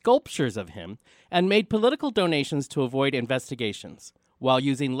 bought sculptures of him, and made political donations to avoid investigations, while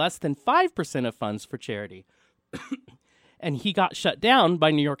using less than 5% of funds for charity. And he got shut down by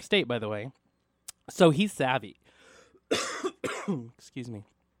New York State, by the way. So he's savvy. Excuse me.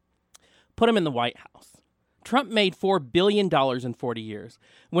 Put him in the White House. Trump made $4 billion in 40 years.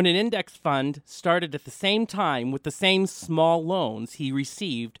 When an index fund started at the same time with the same small loans he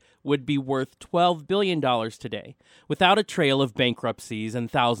received would be worth $12 billion today, without a trail of bankruptcies and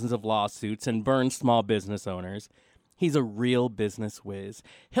thousands of lawsuits and burned small business owners. He's a real business whiz.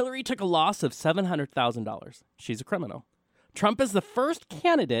 Hillary took a loss of $700,000. She's a criminal. Trump is the first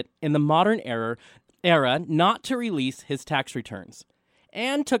candidate in the modern era not to release his tax returns,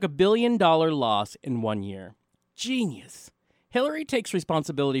 and took $1 billion loss in 1 year. Genius. Hillary takes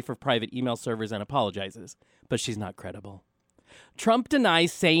responsibility for private email servers and apologizes, but she's not credible. Trump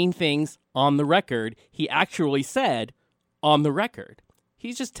denies saying things on the record he actually said on the record.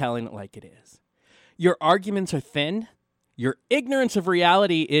 He's just telling it like it is. Your arguments are thin. Your ignorance of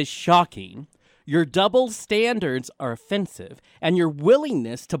reality is shocking. Your double standards are offensive, and your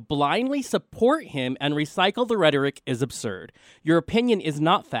willingness to blindly support him and recycle the rhetoric is absurd. Your opinion is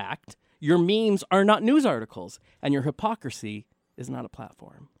not fact, your memes are not news articles, and your hypocrisy is not a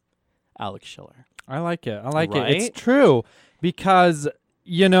platform. Alex Schiller. I like it. I like Right? it. It's true because,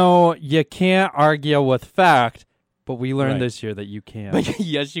 you can't argue with fact, but we learned Right. this year that you can.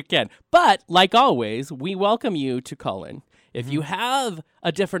 Yes, you can. But, like always, we welcome you to call in. If you have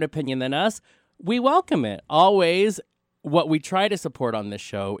a different opinion than us, we welcome it. Always, what we try to support on this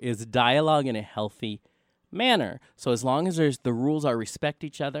show is dialogue in a healthy manner. So as long as the rules are respect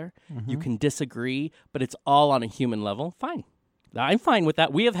each other, you can disagree, but it's all on a human level, fine. I'm fine with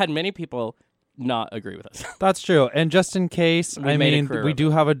that. We have had many people not agree with us. That's true. And just in case, We made a career we of do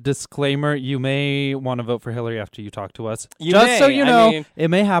it. have a disclaimer. You may want to vote for Hillary after you talk to us. You just may. so you I know, mean- it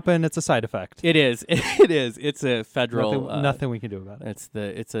may happen. It's a side effect. It is. It is. It's a federal... Nothing we can do about it.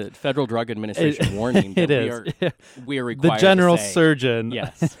 It's a Federal Drug Administration warning. It that is. We are The required general to say. surgeon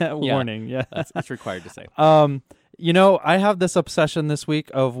Yes. Yeah. warning. Yeah. It's required to say. I have this obsession this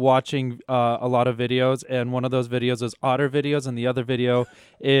week of watching a lot of videos, and one of those videos is Otter videos, and the other video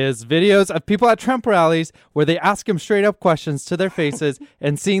is videos of people at Trump rallies where they ask him straight up questions to their faces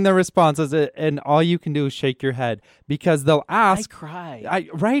and seeing their responses, and all you can do is shake your head because they'll ask. I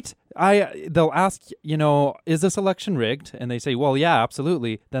cry. They'll ask, is this election rigged? And they say, well, yeah,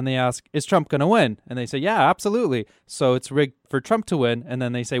 absolutely. Then they ask, is Trump going to win? And they say, yeah, absolutely. So it's rigged for Trump to win. And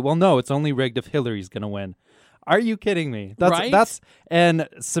then they say, well, no, it's only rigged if Hillary's going to win. Are you kidding me? And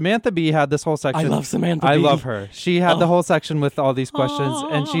Samantha Bee had this whole section. I love Samantha I Bee. love her. She had the whole section with all these questions,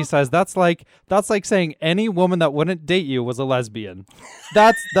 and she says that's like saying any woman that wouldn't date you was a lesbian.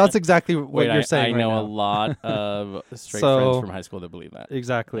 That's exactly what you're saying. I know right a now. lot of straight So- friends from high school that believe that.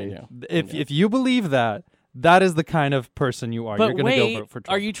 Exactly. I do. If you believe that, that is the kind of person you are. But You're going to wait, go vote for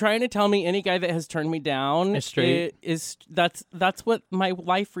Trump. are you trying to tell me any guy that has turned me down Is straight? That's what my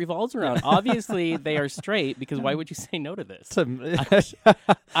life revolves around? Obviously, they are straight because why would you say no to this?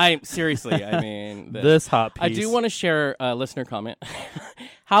 I'm seriously. I mean, this hot piece. I do want to share a listener comment.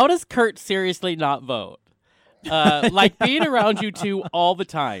 How does Kurt seriously not vote? Like being around you two all the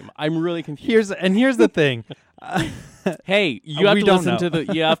time. I'm really confused. Here's the thing. Hey, you have We to don't listen know.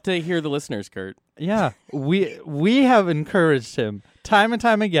 to you have to hear the listeners, Kurt. Yeah, we have encouraged him Time and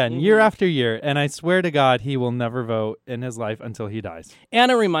time again, year after year. And I swear to God, he will never vote in his life until he dies.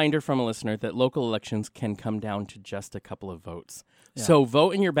 And a reminder from a listener that local elections can come down to just a couple of votes. Yeah. So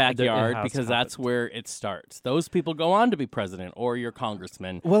vote in your backyard because that's where it starts. Those people go on to be president or your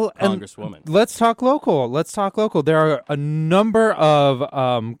congressman, congresswoman. Let's talk local. There are a number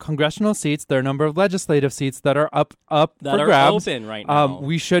of congressional seats. There are a number of legislative seats that are up for grabs. Open right now.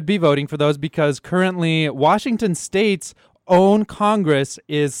 We should be voting for those because currently Washington State's own Congress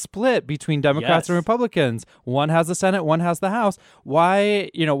is split between Democrats and Republicans. One has the Senate, one has the House. Why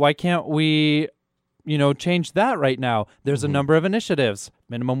can't we change that right now? There's a number of initiatives,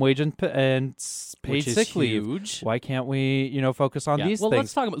 minimum wage and paid sick leave. Huge. Why can't we, focus on these things? Well,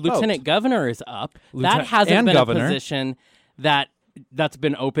 let's talk about Lieutenant Governor is up. That hasn't been a position that's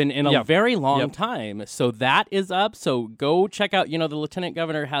been open in a very long time. So that is up. So go check out, the Lieutenant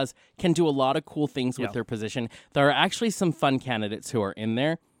Governor can do a lot of cool things with their position. There are actually some fun candidates who are in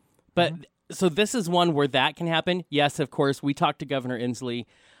there. But so this is one where that can happen. Yes, of course, we talked to Governor Inslee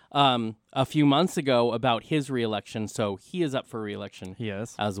a few months ago about his reelection, so he is up for reelection. He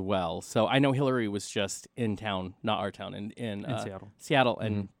is as well. So I know Hillary was just in town, not our town, in Seattle,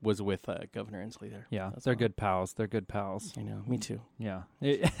 and was with Governor Inslee there. Yeah, they're good pals. They're good pals. I know, me too. Yeah,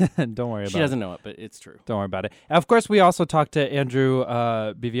 don't worry about it. She doesn't know it, but it's true. Don't worry about it. Of course, we also talked to Andrew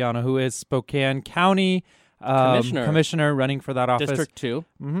Biviano, who is Spokane County commissioner running for that office. District 2.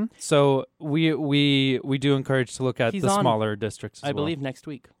 Mm-hmm. So we do encourage to look at the smaller districts as I believe next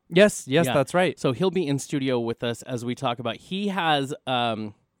week. Yes, that's right. So he'll be in studio with us as we talk about. He has,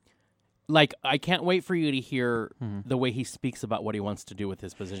 I can't wait for you to hear the way he speaks about what he wants to do with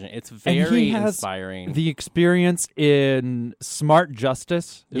his position. It's very inspiring. The experience in smart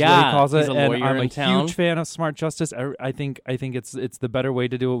justice is what he calls it, and I'm a huge fan of smart justice. I think it's the better way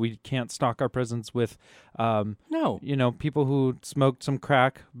to do it. We can't stock our prisons with, people who smoked some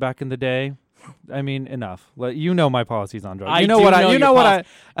crack back in the day. I mean, enough. My policies on drugs. We'll what I have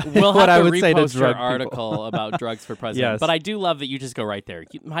would to say to repost your drug article about drugs for president. Yes. But I do love that you just go right there.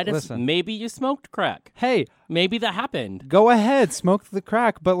 Listen. Maybe you smoked crack. Hey, maybe that happened. Go ahead, smoke the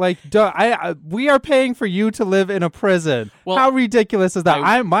crack. But we are paying for you to live in a prison. Well, how ridiculous is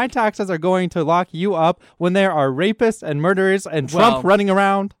that? My taxes are going to lock you up when there are rapists and murderers and Trump running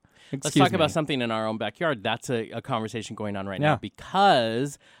around. Let's talk about something in our own backyard. That's a conversation going on right now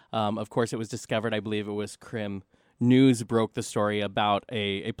because, of course, it was discovered, I believe it was Crim News broke the story about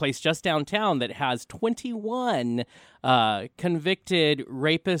a place just downtown that has 21 convicted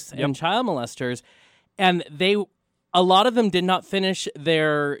rapists and child molesters. And a lot of them did not finish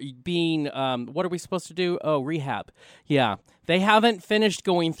their being, what are we supposed to do? Oh, rehab. Yeah. They haven't finished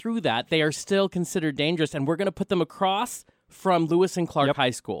going through that. They are still considered dangerous, and we're going to put them across from Lewis and Clark High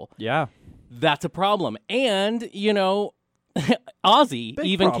School. Yeah. That's a problem. And, Ozzy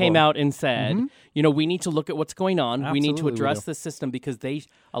came out and said, we need to look at what's going on. Absolutely, we need to address the system because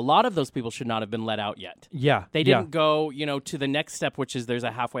a lot of those people should not have been let out yet. Yeah. They didn't go, to the next step, which is there's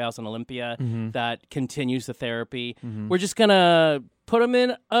a halfway house in Olympia that continues the therapy. We're just going to put them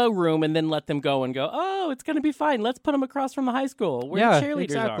in a room and then let them go and go, oh, it's going to be fine. Let's put them across from the high school where the cheerleaders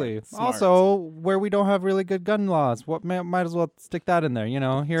exactly. are. Smart. Also, where we don't have really good gun laws, might as well stick that in there.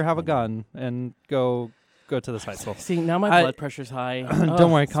 Here, have a gun and go to this high school. See, now my blood pressure's high.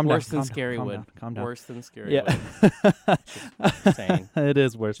 Don't worry, calm down. Worse than Scarywood. Calm down. Worse than Scarywood. Yeah. It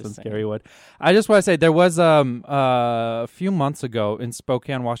is worse than Scarywood. I just want to say there was a few months ago in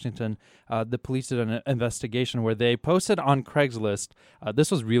Spokane, Washington, the police did an investigation where they posted on Craigslist.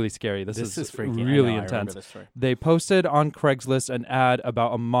 This was really scary. This is freaky. Really intense. They posted on Craigslist an ad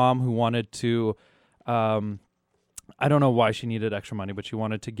about a mom who wanted to, I don't know why she needed extra money, but she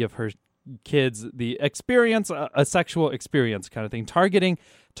wanted to give her kids the experience, a sexual experience kind of thing, targeting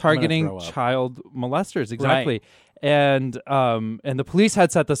child molesters. Exactly. Right. And the police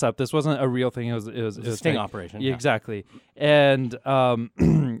had set this up. This wasn't a real thing. It was a sting operation. Yeah. Exactly. And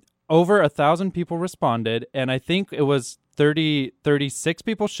over 1,000 people responded, and I think it was 36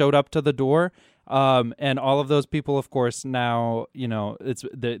 people showed up to the door. And all of those people, of course, now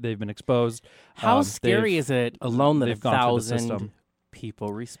they've been exposed. How scary is it alone that 1,000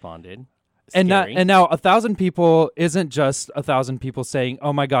 people responded? And now 1,000 people isn't just 1,000 people saying,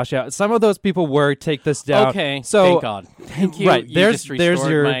 "Oh my gosh, yeah." Some of those people were take this down. Okay, so thank God, thank you. Right, there's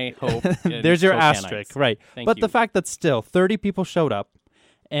your my hope. There's your asterisk, right? But the fact that still 30 people showed up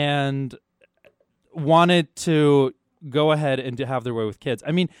and wanted to go ahead and to have their way with kids.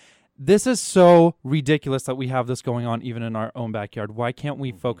 I mean, this is so ridiculous that we have this going on even in our own backyard. Why can't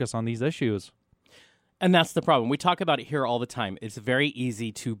we focus on these issues? And that's the problem. We talk about it here all the time. It's very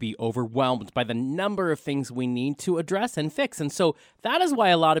easy to be overwhelmed by the number of things we need to address and fix. And so that is why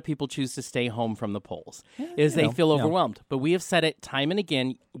a lot of people choose to stay home from the polls, is they feel overwhelmed. But we have said it time and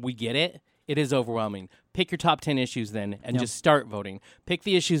again. We get it. It is overwhelming. Pick your top 10 issues then and just start voting. Pick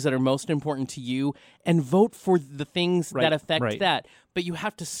the issues that are most important to you and vote for the things that affect that. But you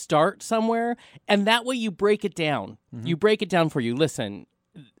have to start somewhere, and that way you break it down. You break it down for you. Listen,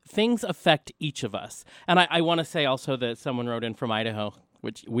 things affect each of us. And I want to say also that someone wrote in from Idaho,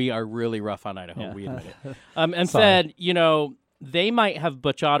 which we are really rough on Idaho, we admit it, and said, they might have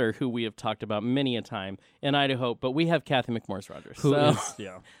Butch Otter, who we have talked about many a time in Idaho, but we have Kathy McMorris Rogers.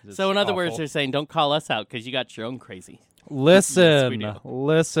 So in other words, they're saying, don't call us out because you got your own crazy.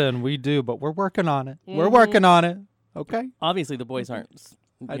 Listen, we do, but we're working on it. We're working on it. Okay. Obviously, the boys aren't,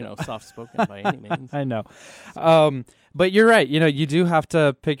 soft-spoken by any means. I know. But you're right. You do have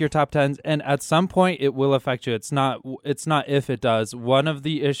to pick your top 10s, and at some point it will affect you. It's not if it does. One of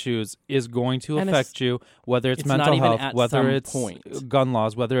the issues is going to affect you, whether it's mental health, whether it's gun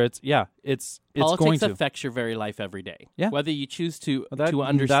laws, whether it's it's politics going to affects your very life every day. Yeah. Whether you choose to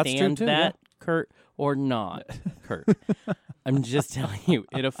understand that, Kurt, or not, Kurt. I'm just telling you,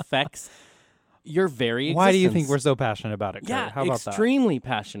 it affects your very existence. Why do you think we're so passionate about it, Kurt? Yeah, How about extremely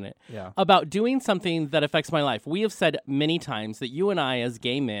passionate about doing something that affects my life. We have said many times that you and I, as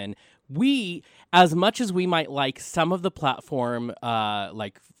gay men, we, as much as we might like some of the platform,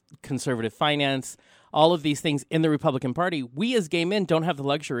 like conservative finance, all of these things in the Republican Party, we as gay men don't have the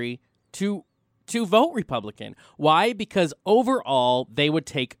luxury to vote Republican. Why? Because overall, they would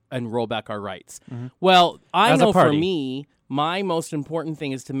take and roll back our rights. Well, I know for me, my most important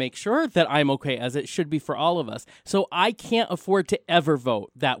thing is to make sure that I'm okay, as it should be for all of us. So I can't afford to ever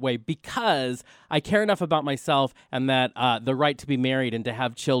vote that way because I care enough about myself and that the right to be married and to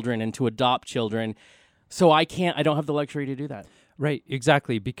have children and to adopt children. So I don't have the luxury to do that. Right,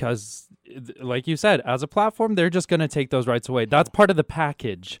 exactly, because like you said, as a platform, they're just going to take those rights away. That's part of the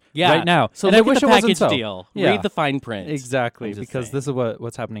package right now. So and look I wish at the it wasn't package deal. Read the fine print. Exactly, because this is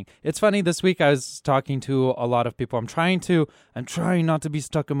what's happening. It's funny, this week I was talking to a lot of people. I'm trying not to be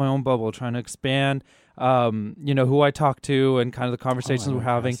stuck in my own bubble, trying to expand who I talk to and kind of the conversations we're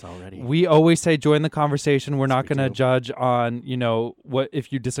having. We always say join the conversation. We're not going to judge on, what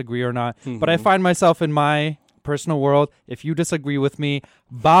if you disagree or not. But I find myself in my personal world, if you disagree with me,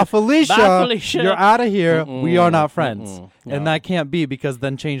 Felicia, you're out of here. We are not friends. And that can't be, because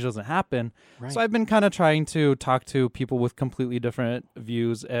then change doesn't happen. Right. So I've been kind of trying to talk to people with completely different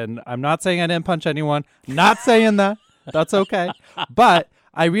views, and I'm not saying I didn't punch anyone. Not saying that. That's okay. But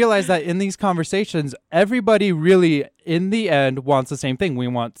I realize that in these conversations, everybody really, in the end, wants the same thing. We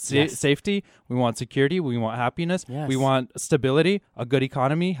want safety. We want security. We want happiness. Yes. We want stability, a good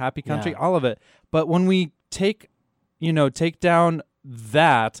economy, happy country, all of it. But when we take down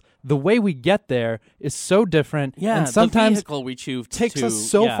that, the way we get there is so different. Yeah, and sometimes the vehicle we choose takes us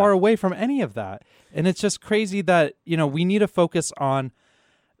so far away from any of that. And it's just crazy that, we need to focus on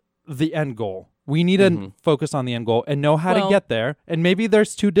the end goal. We need to focus on the end goal and know how to get there. And maybe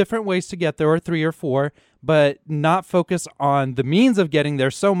there's 2 different ways to get there, or 3 or 4, but not focus on the means of getting there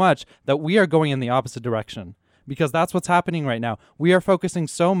so much that we are going in the opposite direction. Because that's what's happening right now. We are focusing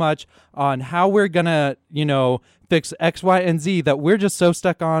so much on how we're going to, fix X, Y, and Z that we're just so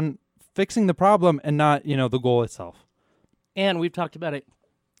stuck on fixing the problem and not, the goal itself. And we've talked about it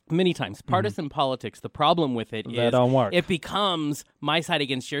many times. Partisan politics, the problem with it is it becomes my side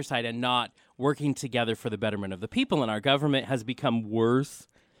against your side and not working together for the betterment of the people. And our government has become worse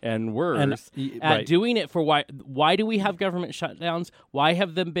and worse at doing it for why do we have government shutdowns? Why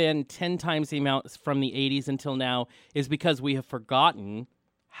have them been 10 times the amount from the 80s until now? Is because we have forgotten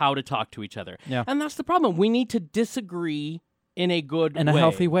how to talk to each other. Yeah. And that's the problem. We need to disagree in a good way. In a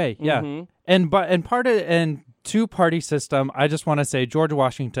healthy way, yeah. And two-party system, I just want to say George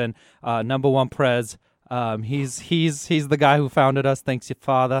Washington, number 1 prez, he's the guy who founded us. Thanks, your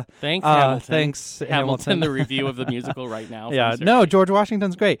father. Thanks, Hamilton. Thanks, Hamilton. The review of the musical right now. Yeah, no, George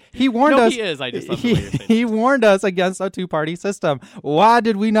Washington's great. He warned us. He is. I just love the way you're saying. He warned us against a 2-party system. Why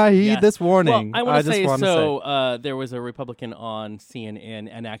did we not heed this warning? Well, I want to say there was a Republican on CNN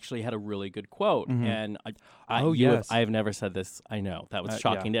and actually had a really good quote. And I have never said this. I know that was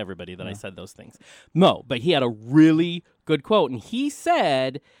shocking to everybody that I said those things. No, but he had a really good quote, and he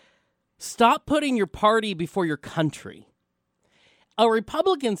said, "Stop putting your party before your country." A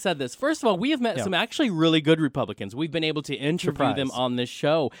Republican said this. First of all, we have met some actually really good Republicans. We've been able to interview them on this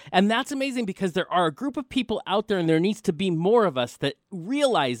show. And that's amazing because there are a group of people out there, and there needs to be more of us that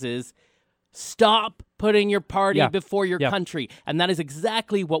realizes stop putting your party Yeah. before your Yeah. country. And that is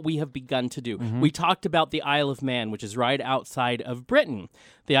exactly what we have begun to do. Mm-hmm. We talked about the Isle of Man, which is right outside of Britain,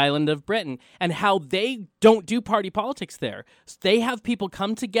 the island of Britain, and how they don't do party politics there. They have people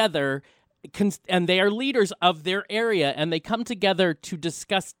come together, and they are leaders of their area, and they come together to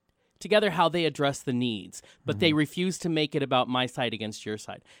discuss together how they address the needs, but they refuse to make it about my side against your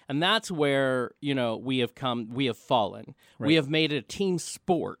side. And that's where, we have fallen. Right. We have made it a team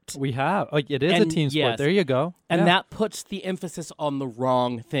sport. We have. Oh, it is a And team sport. yes. There you go. And Yeah. that puts the emphasis on the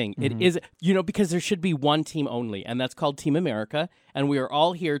wrong thing. It is, because there should be one team only, and that's called Team America. And we are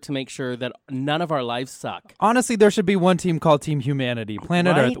all here to make sure that none of our lives suck. Honestly, there should be one team called Team Humanity,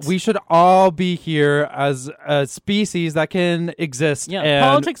 Planet Right? Earth. We should all be here as a species that can exist. Yeah, and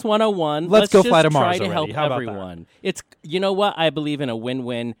Politics 101. let's go just fly to Mars try to already. help How about that? everyone. It's, you know what? I believe in a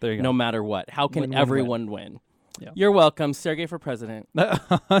win-win There you go. no matter what. How can Win-win-win. everyone win? Yeah. You're welcome, Sergey for president.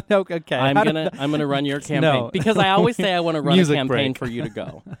 Okay. I'm How gonna run your campaign No. because I always say I want to run a Music campaign break. for you to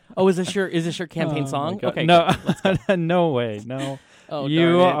go. Oh, is this your campaign Oh, song? my God. Okay, No, good. no way. No. Oh,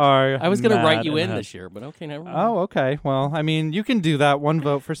 you darn it. are. I was gonna write mad you in ahead. this year, but okay, never mind. Oh, okay. Well, I mean, you can do that. One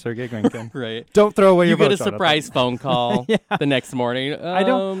vote for Sergey Grinkin. Right. Don't throw away You your get vote, a Jonathan. surprise phone call the next morning. I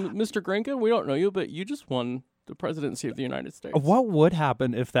don't- Mr. Grinkin, we don't know you, but you just won the presidency of the United States. What would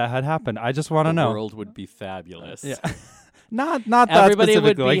happen if that had happened? I just want to The know. world would be fabulous. Yeah. Not that Everybody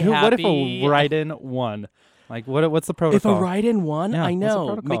would specifically. be What if happy. a write-in won? Like, what's the If protocol? a write-in won, Yeah, I what's the know.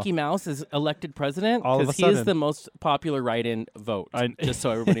 protocol? Mickey Mouse is elected president All of a because he is sudden. the most popular write-in vote, I- just so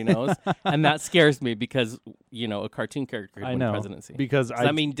everybody knows. And that scares me because, a cartoon character could I win know. presidency. Because Does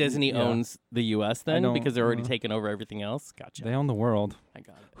that mean Disney yeah. owns the U.S. then don't- because they're already taken over everything else? Gotcha. They own the world. I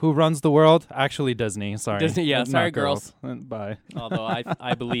got it. Who runs the world? Actually, Disney. Sorry. Disney, yeah, Not sorry, girls. Bye. Although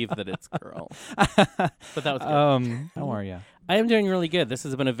I believe that it's girl. But that was good. How are you? I am doing really good. This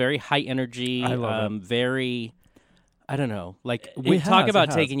has been a very high energy, I love it. very, I don't know, like It we talk has, about it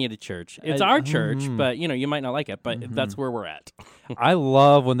has. taking you to church. It's I- our church, mhm. but you might not like it, but that's where we're at. I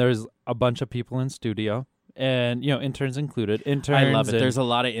love when there's a bunch of people in studio, and interns included. Interns. I love it. and- There's a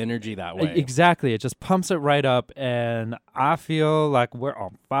lot of energy that way. Exactly. It just pumps it right up, and I feel like we're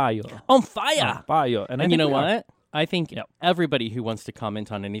on fire. On fire. On fire. And I And you think know we are. what? I think everybody who wants to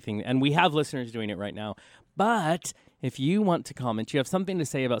comment on anything, and we have listeners doing it right now, but if you want to comment, you have something to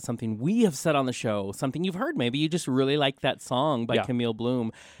say about something we have said on the show, something you've heard, maybe you just really like that song by Yeah. Camille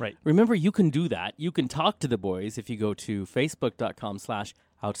Bloom. Right. Remember, you can do that. You can talk to the boys if you go to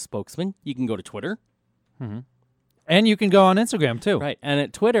facebook.com/outspokesman. You can go to Twitter. And you can go on Instagram too. Right. And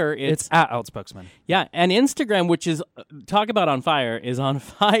at Twitter, It's at Outspokesman. yeah, and Instagram, which is, talk about on fire, is on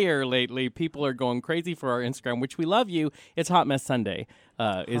fire lately. People are going crazy for our Instagram, which we love you. It's Hot Mess Sunday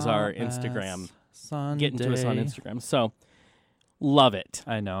is our Instagram. Getting to us on Instagram. So, love it.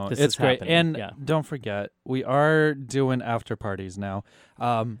 I know. This It's is great. happening. And Yeah. don't forget, we are doing after parties now.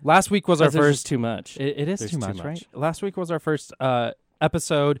 Last week was our Because there's first. just too much. It is There's too too much, much. right? Last week was our first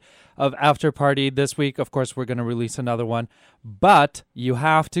episode of After Party. This week, of course, we're going to release another one. But you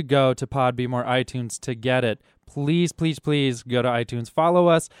have to go to Podbeam or iTunes to get it. Please, please, please go to iTunes. Follow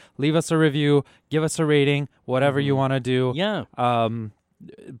us. Leave us a review. Give us a rating. Whatever you want to do. Yeah.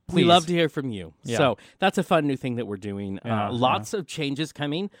 Please. We love to hear from you. Yeah. So that's a fun new thing that we're doing. Yeah, Lots of changes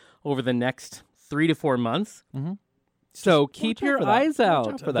coming over the next 3 to 4 months. So keep out your for that. eyes Watch out.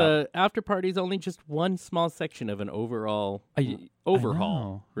 out for that. The after party is only just one small section of an overall overhaul. I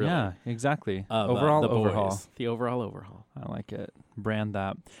know. Really. Yeah, exactly. Of, Overall the overhaul. boys. The overall overhaul. I like it. Brand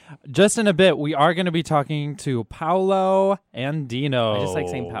that. Just in a bit, we are going to be talking to Paolo Andino. I just like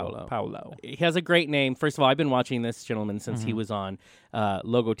saying Paolo. Paolo. He has a great name. First of all, I've been watching this gentleman since he was on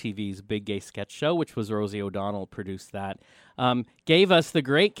Logo TV's Big Gay Sketch Show, which was Rosie O'Donnell produced that. Gave us the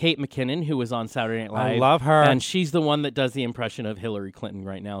great Kate McKinnon, who was on Saturday Night Live. I love her. And she's the one that does the impression of Hillary Clinton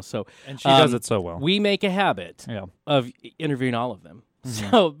right now. So, And she does it so well. We make a habit Yeah. of interviewing all of them.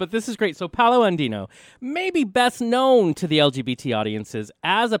 So, but this is great. So Paolo Andino, maybe best known to the LGBT audiences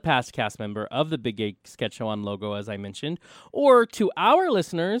as a past cast member of the Big Gay Sketch Show on Logo, as I mentioned, or to our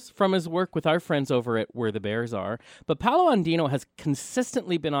listeners from his work with our friends over at Where the Bears Are. But Paolo Andino has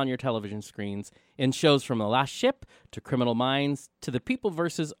consistently been on your television screens in shows from The Last Ship to Criminal Minds to The People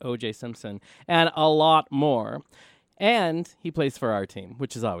vs. O.J. Simpson and a lot more. And he plays for our team,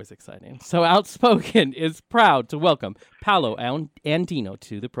 which is always exciting. So Outspoken is proud to welcome Paolo Andino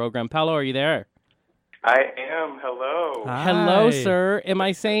to the program. Paolo, are you there? I am. Hello. Hello, Hi. sir. Am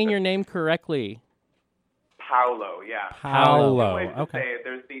I saying your name correctly? Paolo, yeah. Paolo. Two ways to Okay. say it.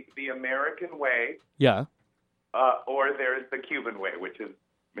 There's the American way, Yeah. or there's the Cuban way, which is,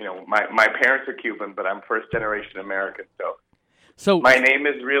 my parents are Cuban, but I'm first generation American. So So my name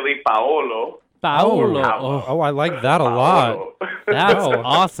is really Paolo, Paolo. Oh, I like that a lot. That's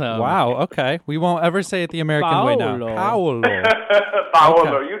awesome. Wow, okay. We won't ever say it the American way now. Paolo.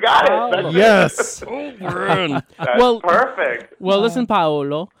 Paolo, you got it. That's Yes. Well, perfect. Well, listen,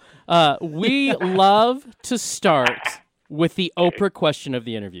 Paolo. We love to start with the Oprah question of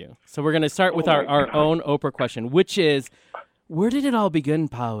the interview. So we're going to start with our own Oprah question, which is, where did it all begin,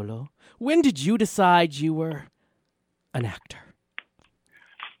 Paolo? When did you decide you were an actor?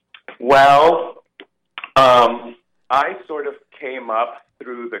 Well, I sort of came up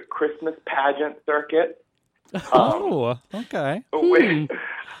through the Christmas pageant circuit. Okay. With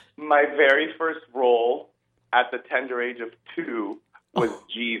my very first role at the tender age of 2 was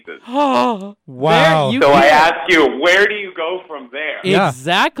Jesus. Wow. I ask you, where do you go from there? Yeah.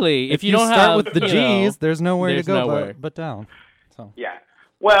 Exactly. If you don't start have with the G's, there's nowhere to go but down. So. Yeah.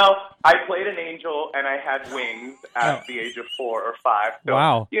 Well, I played an angel and I had wings at the age of 4 or 5. So,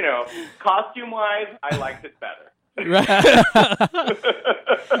 wow. Costume-wise, I liked it better.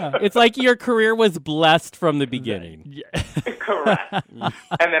 It's like your career was blessed from the beginning. Correct.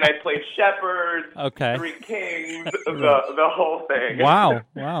 And then I played shepherds, 3 kings, the whole thing. Wow.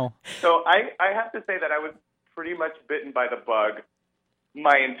 So I have to say that I was pretty much bitten by the bug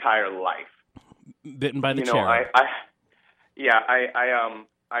my entire life. Bitten by the cherry.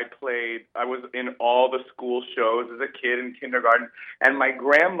 I was in all the school shows as a kid in kindergarten, and my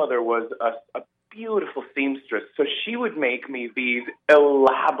grandmother was a beautiful seamstress, so she would make me these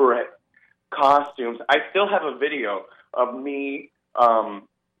elaborate costumes. I still have a video of me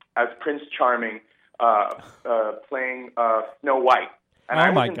as Prince Charming playing Snow White. And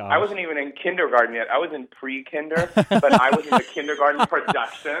I wasn't even in kindergarten yet. I was in pre-kinder, but I was in the kindergarten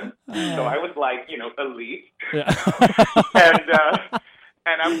production, so I was like, elite. Yeah.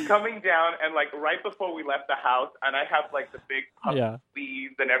 And I'm coming down, and right before we left the house, and I have the big puff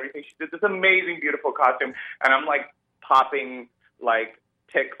sleeves and everything. She did this amazing, beautiful costume, and I'm popping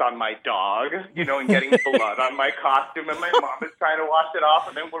ticks on my dog, and getting blood on my costume, and my mom is trying to wash it off,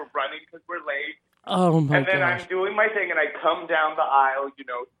 and then we're running because we're late. Oh my! And then gosh. I'm doing my thing, and I come down the aisle,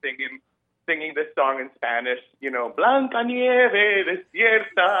 singing this song in Spanish, Blanca Nieve,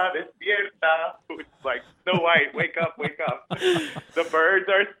 despierta, despierta. It's like, Snow White, wake up, wake up. The birds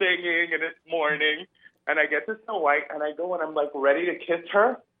are singing, and it's morning. And I get to Snow White, and I go, and I'm ready to kiss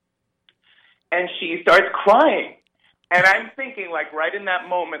her. And she starts crying. And I'm thinking, right in that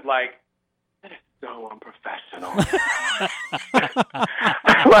moment, that is so unprofessional.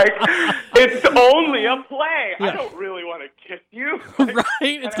 It's only a play. Yeah. I don't really want to kiss you. Right?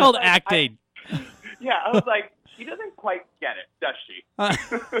 It's called acting. I was like, she doesn't quite get it, does she?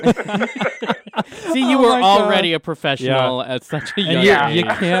 See, you were already a professional at such a young age. You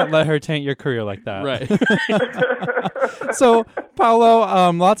can't let her taint your career like that. Right. So,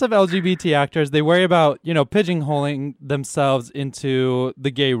 Paolo, lots of LGBT actors, they worry about, pigeonholing themselves into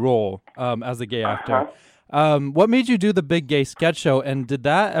the gay role as a gay actor. What made you do the big gay sketch show, and did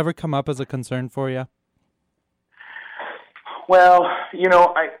that ever come up as a concern for you? Well,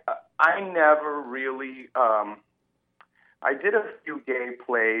 I never really, I did a few gay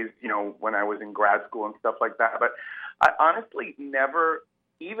plays, when I was in grad school and stuff like that, but I honestly never,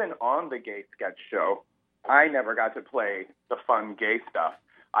 even on the gay sketch show, I never got to play the fun gay stuff.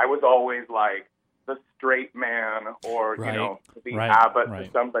 I was always the straight man or, the Abbott to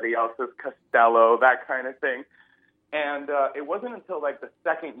somebody else's Costello, that kind of thing. And it wasn't until the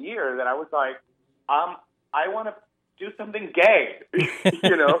second year that I was I want to do something gay,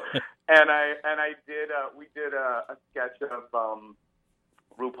 And we did a sketch of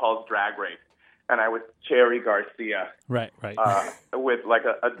RuPaul's Drag Race, and I was Cherry Garcia, right, with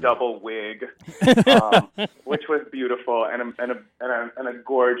a double wig, which was beautiful, and a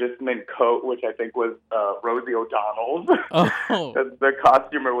gorgeous mink coat, which I think was Rosie O'Donnell's. Oh. The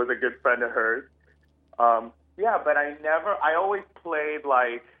costumer was a good friend of hers. But I always played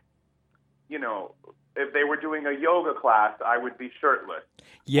if they were doing a yoga class, I would be shirtless.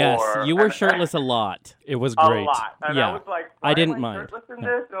 Yes, you were shirtless a lot. It was great. A lot. And I was like, I didn't am I mind. shirtless in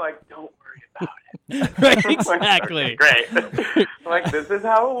this? They're like, don't worry about it. Right, exactly. Great. This is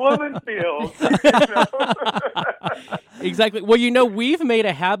how a woman feels. Exactly. Well, we've made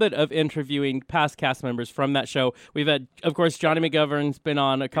a habit of interviewing past cast members from that show. We've had, of course, Johnny McGovern's been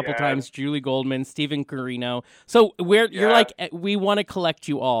on a couple times, Julie Goldman, Stephen Carino. So you're we want to collect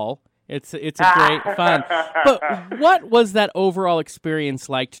you all. It's a great fun. But what was that overall experience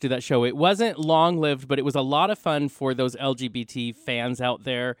like to do that show? It wasn't long-lived, but it was a lot of fun for those LGBT fans out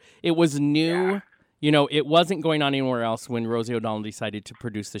there. It was new. It wasn't going on anywhere else when Rosie O'Donnell decided to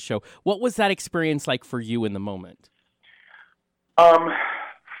produce the show. What was that experience like for you in the moment?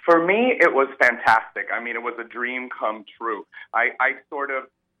 For me, it was fantastic. I mean, it was a dream come true. I sort of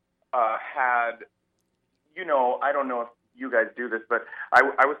had, I don't know if you guys do this, but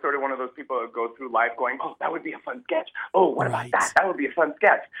I was sort of one of those people that go through life going, oh, that would be a fun sketch. Oh, what about that? That would be a fun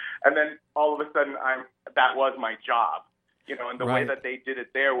sketch. And then all of a sudden, that was my job. And the way that they did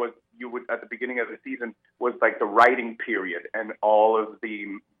it there was you would, at the beginning of the season, was like the writing period, and all of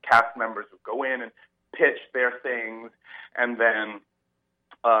the cast members would go in and pitch their things, and then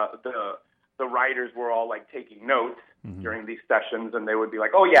the writers were all like taking notes during these sessions, and they would be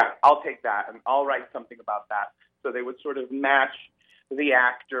like, oh yeah, I'll take that, and I'll write something about that. So they would sort of match the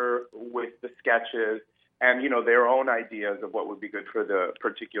actor with the sketches and, their own ideas of what would be good for the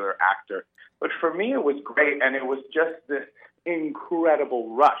particular actor. But for me, it was great, and it was just this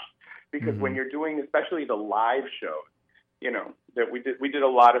incredible rush, because when you're doing, especially the live shows, that we did a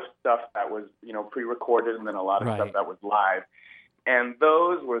lot of stuff that was, pre-recorded, and then a lot of stuff that was live. And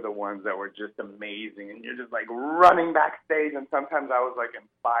those were the ones that were just amazing. And you're just like running backstage. And sometimes I was like in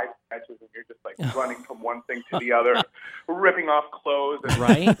 5 sketches, and you're just like running from one thing to the other, ripping off clothes. And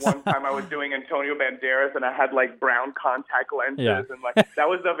one time I was doing Antonio Banderas, and I had like brown contact lenses. And like that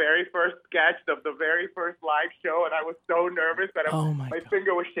was the very first sketch of the very first live show. And I was so nervous that my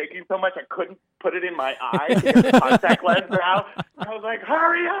finger was shaking so much I couldn't put it in my eye to get the contact lens out. I was like,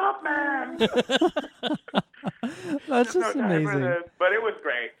 hurry up, man. That's just amazing. But it was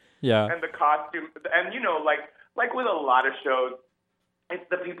great. Yeah. And the costume, and like with a lot of shows, it's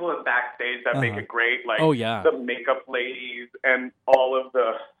the people in backstage that make it great. Like the makeup ladies and all of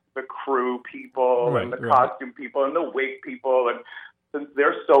the crew people and the costume people and the wig people, and since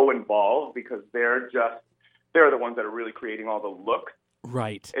they're so involved because they're the ones that are really creating all the looks.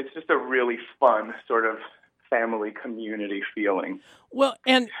 Right. It's just a really fun sort of family community feeling. Well,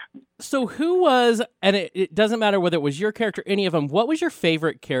 and so who was, and it doesn't matter whether it was your character, any of them, what was your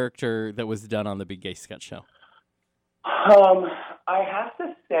favorite character that was done on the Big Gay Sketch Show? I have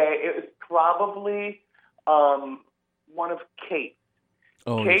to say it was probably one of Kate.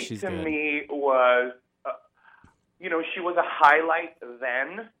 Oh, Kate she's to good. me was, she was a highlight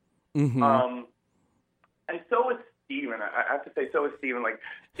then. And so was Steven. I have to say, so was Steven. Like,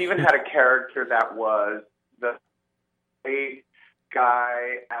 Steven had a character that was the big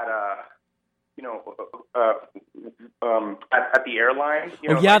guy at at the airline.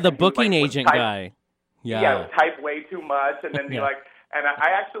 The booking agent guy. Yeah, type way too much, and then be like, and I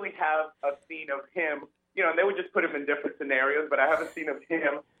actually have a scene of him, and they would just put him in different scenarios, but I have a scene of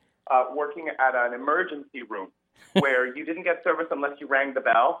him working at an emergency room where you didn't get service unless you rang the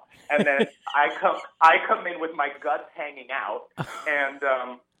bell, and then I come in with my guts hanging out, and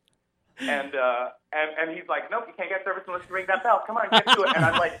he's like, nope, you can't get service unless you ring that bell. Come on, get to it. And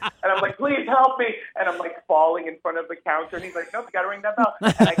I'm like, please help me. And I'm like falling in front of the counter, and he's like, nope, you got to ring that bell.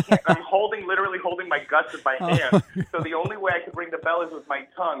 And I can't. I'm literally holding my guts with my hand. So the only way I could ring the bell is with my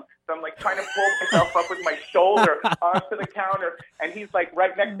tongue. So I'm like trying to pull myself up with my shoulder onto the counter, and he's like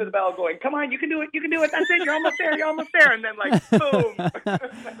right next to the bell, going, come on, you can do it. That's it. You're almost there. And then like boom.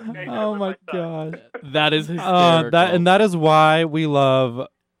 Oh my gosh, that is hysterical. That is why we love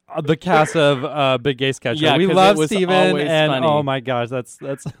the cast of Big Gay Sketch Show. We love Steven, and funny. Oh my gosh, that's.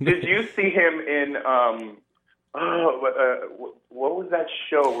 Did you see him in what was that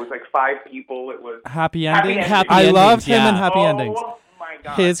show? It was like 5 people. It was Happy Ending. I loved him in Happy Endings. Oh my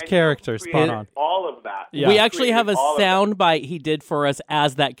God. His character, spot on. All of that. Yeah. We actually have a sound bite he did for us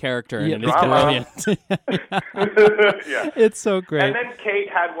as that character, and it's brilliant. It's so great. And then Kate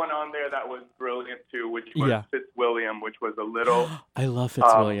had one on there that was brilliant too, which was Fitzwilliam, which was a little. I love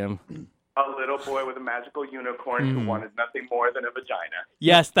Fitzwilliam. A little boy with a magical unicorn who wanted nothing more than a vagina.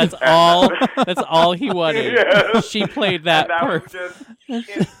 Yes, that's all. That's all he wanted. Yes. She played that. And that was just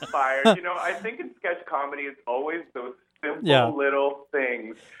inspired. I think in sketch comedy, it's always those simple little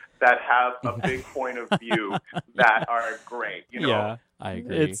things that have a big point of view that are great. Yeah, I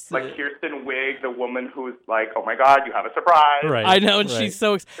agree. It's like Kirsten Wiig, the woman who's like, "Oh my God, you have a surprise!" Right. I know, and she's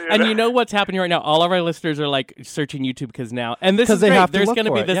so. And you know what's happening right now? All of our listeners are like searching YouTube because now, and this is great. There's going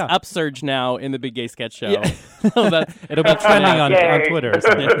to be this upsurge now in the Big Gay Sketch Show. Yeah. It'll be trending on Twitter.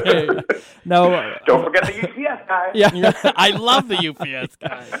 No, don't forget the UPS guy. Yeah, I love the UPS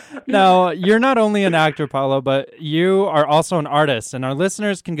guy. Now, you're not only an actor, Paolo, but you are also an artist, and our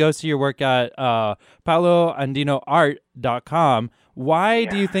listeners can go see your work at paoloandinoart.com. Why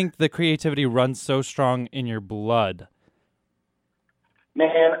do you think the creativity runs so strong in your blood?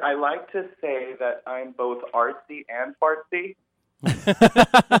 Man, I like to say that I'm both artsy and fartsy.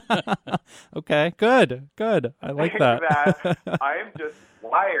 Okay, good. I like that. I am just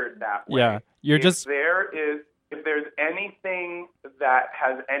wired that way. Yeah, if there is if there's anything that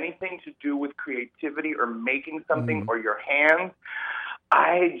has anything to do with creativity or making something or your hands,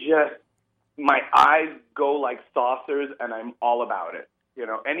 my eyes go like saucers, and I'm all about it. You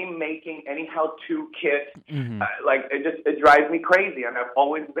know, any how-to kit, it drives me crazy, and I've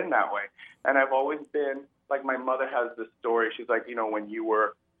always been that way. And I've always been, like, my mother has this story. She's like, you know, when you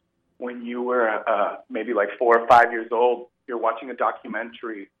were maybe like 4 or 5 years old, you're watching a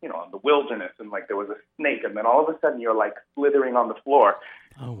documentary, you know, on the wilderness, and like there was a snake, and then all of a sudden you're like slithering on the floor.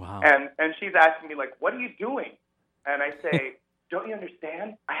 Oh, wow. And she's asking me, like, what are you doing? And I say, don't you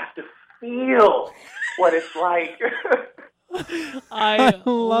understand? I have to feel what it's like. I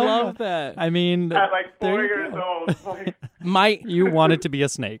love that. I mean, at like 4 years old. Like, you wanted to be a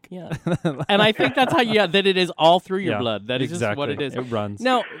snake. Yeah. And I think that's how that it is all through your blood. That is exactly just what it is. It runs.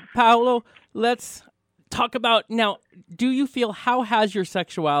 Now, Paolo, let's talk about do you feel, how has your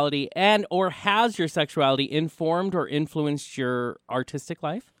sexuality informed or influenced your artistic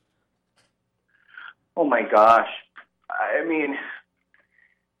life? oh my gosh. I mean,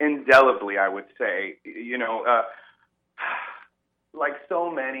 indelibly, I would say, you know, like so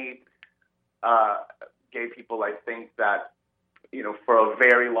many gay people, I think that, you know, for a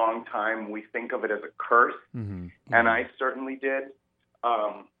very long time, we think of it as a curse. Mm-hmm. And I certainly did.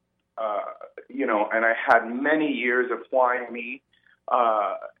 You know, and I had many years of why me,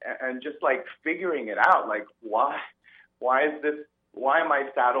 and just like figuring it out, like why am I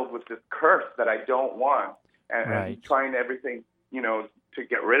saddled with this curse that I don't want, and trying everything, you know, to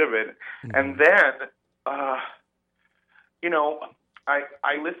get rid of it. Mm-hmm. And then, you know,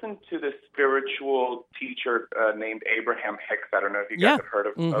 I listened to this spiritual teacher named Abraham Hicks. I don't know if you guys have heard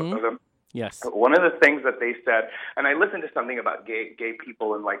of him. Yes. One of the things that they said, and I listened to something about gay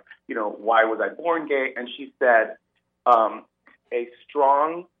people and, like, you know, why was I born gay? And she said, a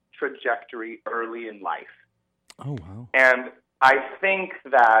strong trajectory early in life. Oh, wow. And I think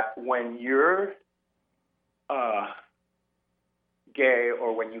that when you're gay,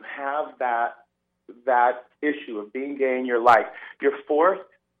 or when you have that issue of being gay in your life, you're forced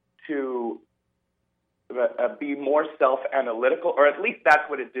to be more self-analytical, or at least that's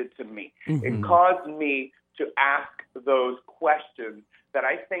what it did to me. Mm-hmm. It caused me to ask those questions that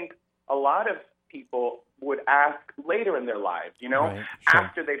I think a lot of people would ask later in their lives, you know,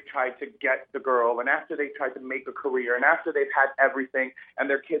 after they've tried to get the girl, and after they've tried to make a career, and after they've had everything, and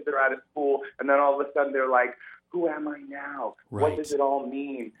their kids are out of school, and then all of a sudden they're like, who am I now? Right. What does it all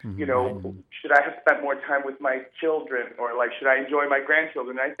mean? Mm-hmm. You know, should I have spent more time with my children, or like, should I enjoy my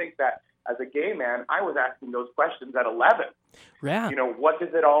grandchildren? And I think that as a gay man, I was asking those questions at 11. Yeah. You know, what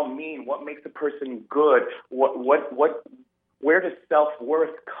does it all mean? What makes a person good? Where does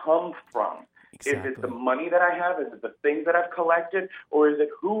self-worth come from? Exactly. Is it the money that I have? Is it the things that I've collected? Or is it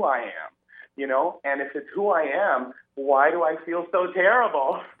who I am? You know, and if it's who I am, why do I feel so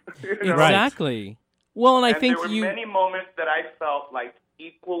terrible? You know? Exactly. Well, and I think there were many moments that I felt like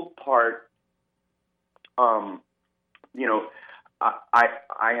equal part, you know,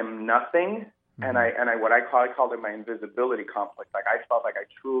 I am nothing, and I what I called it my invisibility complex. Like, I felt like I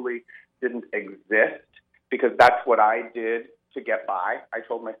truly didn't exist, because that's what I did to get by. I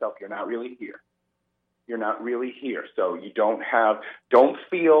told myself, you're not really here. You're not really here. So you don't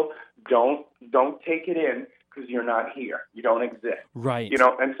feel, don't take it in, because you're not here. You don't exist. Right. You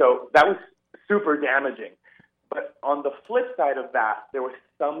know, and so that was super damaging. But on the flip side of that, there was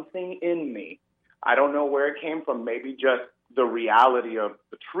something in me. I don't know where it came from, maybe just the reality of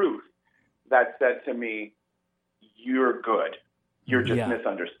the truth, that said to me, you're good. You're just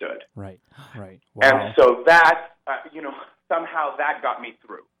misunderstood. Right. Wow. And so that, you know, somehow that got me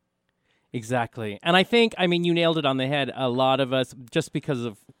through. Exactly. And I think, I mean, you nailed it on the head. A lot of us, just because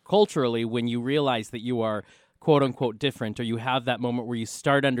of culturally, when you realize that you are quote unquote different, or you have that moment where you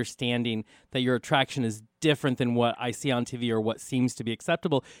start understanding that your attraction is different than what I see on TV or what seems to be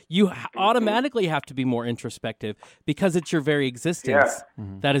acceptable, you automatically have to be more introspective, because it's your very existence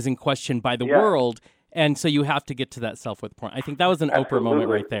that is in question by the world. And so you have to get to that self-worth point. I think that was an Oprah moment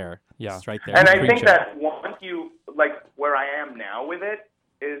right there. Yeah, it's right there. And I think that once you, like, where I am now with it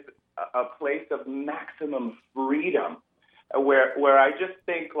is a place of maximum freedom, where I just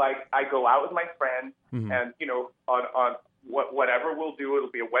think, like, I go out with my friends, and, you know, on whatever we'll do, it'll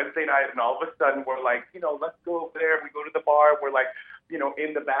be a Wednesday night, and all of a sudden we're like, you know, let's go over there. We go to the bar, we're like, you know,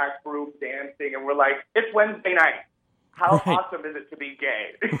 in the back room dancing, and we're like, it's Wednesday night. How awesome is it to be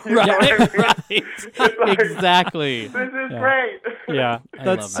gay? Like, exactly. This is great. Yeah,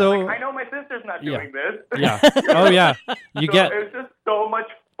 that's so. Like, I know my sister's not doing this. Yeah. Oh yeah. It's just so much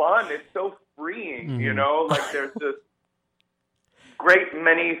fun. It's so freeing. You know, like, there's just great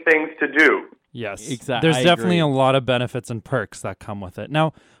many things to do. Yes, Exactly. There's definitely a lot of benefits and perks that come with it.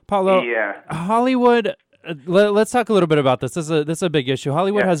 Now, Paolo, Hollywood. Let's talk a little bit about this. This is a big issue.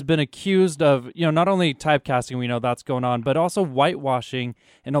 Hollywood has been accused of, not only typecasting, we know that's going on, but also whitewashing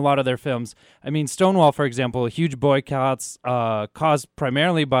in a lot of their films. I mean, Stonewall, for example, huge boycotts caused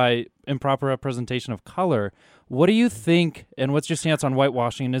primarily by improper representation of color. What do you think, and what's your stance on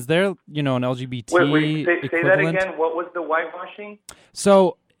whitewashing? Is there, an LGBT Wait, say that equivalent? again. What was the whitewashing?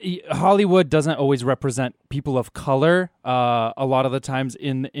 So Hollywood doesn't always represent people of color a lot of the times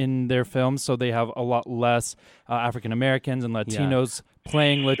in their films, so they have a lot less African Americans and Latinos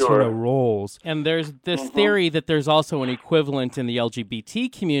playing Latino roles. And there's this theory that there's also an equivalent in the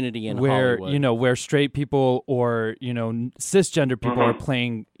LGBT community in where Hollywood. Where straight people or cisgender people are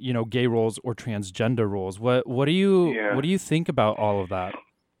playing gay roles or transgender roles. What do you think about all of that?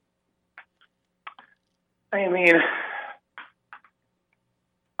 I mean,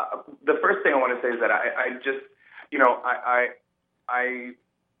 the first thing I want to say is that I just,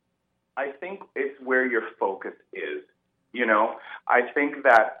 I think it's where your focus is. I think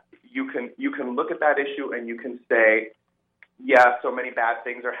that you can look at that issue and you can say, yeah, so many bad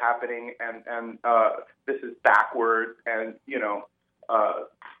things are happening, and this is backwards, and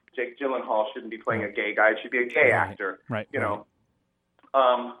Jake Gyllenhaal shouldn't be playing a gay guy; it should be a gay actor. Right.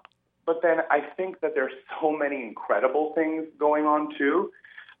 But then I think that there's so many incredible things going on too.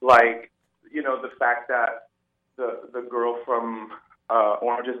 Like, the fact that the girl from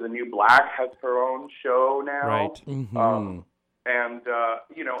Orange is the New Black has her own show now. Right. Mm-hmm. And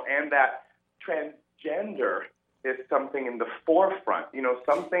that transgender is something in the forefront.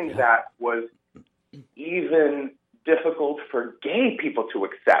 Something that was even difficult for gay people to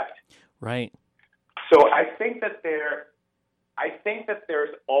accept. Right. So I think that there's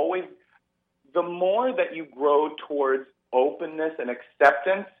always, the more that you grow towards openness and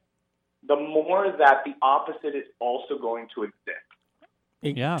acceptance, the more that the opposite is also going to exist.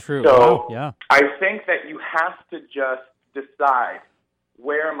 Yeah, true. So yeah. I think that you have to just decide,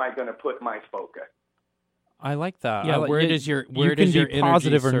 where am I going to put my focus? I like that. Yeah, where does your you does can your be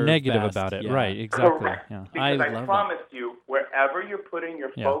positive or energy serve negative best? about it. Yeah. Right, exactly. Correct. Yeah. Because I love promise you, wherever you're putting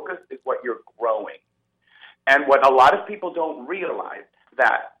your focus is what you're growing. And what a lot of people don't realize,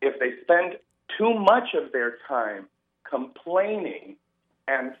 that if they spend too much of their time complaining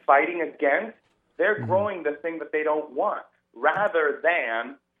and fighting against, they're growing the thing that they don't want, rather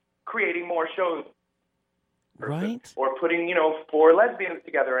than creating more shows. Right. Or putting, 4 lesbians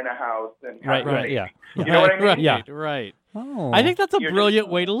together in a house. And Right, yeah. You know what I mean? Yeah. Right. Oh. I think that's a You're brilliant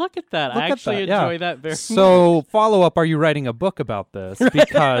way to look at that. I actually enjoy that very much. So, follow up, are you writing a book about this?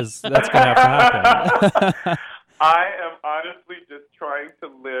 Because that's going to have to happen. I am honestly just trying to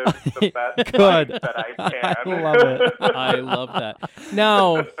live the best Good. life that I can. I love it. I love that.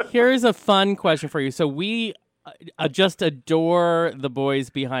 Now, here's a fun question for you. So we just adore the boys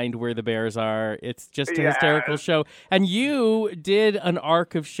behind Where the Bears Are. It's just a hysterical show. And you did an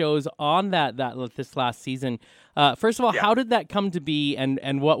arc of shows on that this last season. First of all, how did that come to be,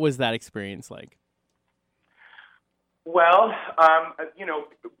 and what was that experience like? Well,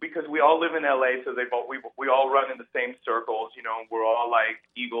 because we all live in LA, so we all run in the same circles. We're all like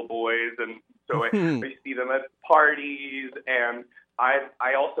Eagle Boys, and so I see them at parties. And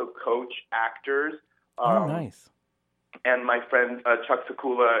I also coach actors. Oh, nice. And my friend Chuck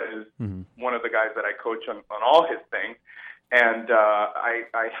Sakula is one of the guys that I coach on all his things. And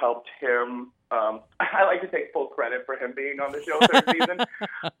I helped him. I like to take full credit for him being on the show third season.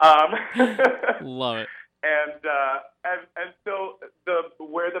 Love it. And so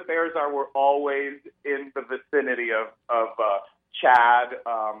Where the Bears Are were always in the vicinity of Chad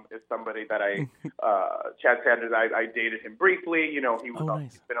is somebody that Chad Sanders, I dated him briefly. He was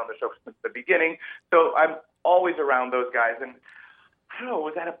nice. He's been on the show since the beginning. So I'm always around those guys. And I don't know, I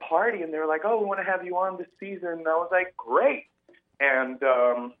was at a party and they were like, "Oh, we want to have you on this season." And I was like, "Great." And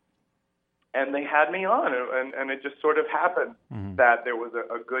they had me on, and it just sort of happened that there was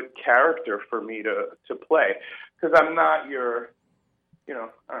a good character for me to play. Because I'm not your, I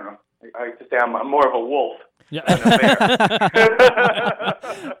don't know, I like to say I'm more of a wolf than a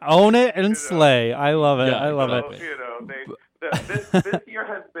bear. Own it and slay. I love it. Yeah, I love it. This year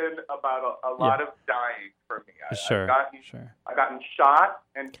has been about a lot of dying for me. I've gotten shot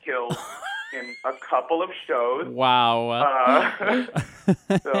and killed in a couple of shows. Wow.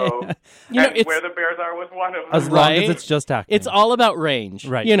 So, Where the Bears Are was one of them. As long as it's just acting. It's all about range.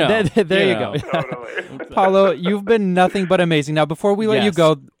 Right. There you go. Totally. Paolo, you've been nothing but amazing. Now, before we let you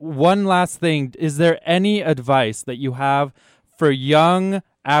go, one last thing. Is there any advice that you have for young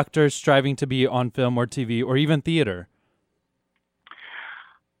actors striving to be on film or TV or even theater?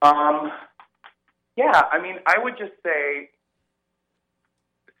 Yeah, I mean, I would just say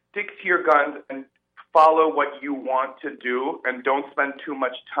stick to your guns and follow what you want to do, and don't spend too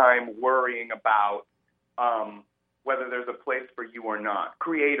much time worrying about whether there's a place for you or not.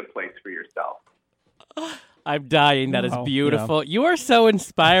 Create a place for yourself. I'm dying. That is beautiful. Yeah. You are so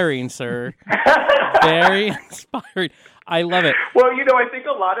inspiring, sir. Very inspiring. I love it. Well, you know, I think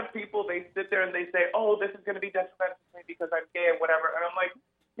a lot of people, they sit there and they say, oh, this is going to be detrimental to me because I'm gay and whatever. And I'm like,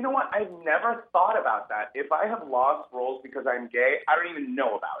 you know what? I've never thought about that. If I have lost roles because I'm gay, I don't even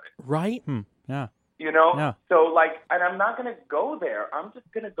know about it. Right? Yeah. You know? Yeah. So, like, and I'm not going to go there. I'm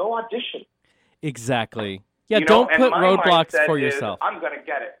just going to go audition. Exactly. Yeah, don't put roadblocks for yourself. I'm going to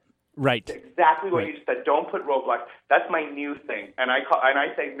get it. Right. Exactly what you just said. Don't put roadblocks. That's my new thing. And I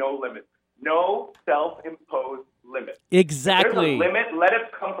say no limits. No self-imposed limits. Exactly. If there's a limit, let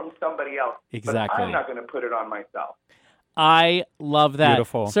it come from somebody else. Exactly. But I'm not going to put it on myself. I love that.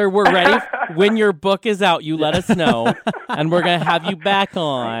 Beautiful. Sir, we're ready. When your book is out, you let us know, and we're going to have you back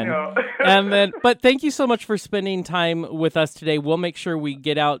on. But thank you so much for spending time with us today. We'll make sure we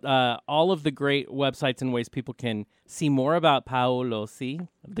get out all of the great websites and ways people can see more about Paolo. See?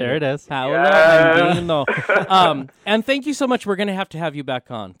 There it is. Paolo Andino. And thank you so much. We're going to have you back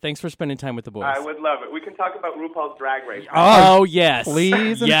on. Thanks for spending time with the boys. I would love it. We can talk about RuPaul's Drag Race. Oh yes.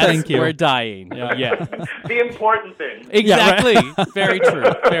 Please and yes, thank you. We're dying. Yeah. The important thing. Exactly. Yeah, right. Very true.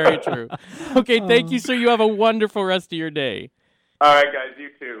 Very true. Okay, thank you, sir. You have a wonderful rest of your day. All right, guys. You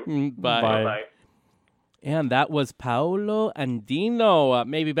too. Bye. Bye. And that was Paolo Andino,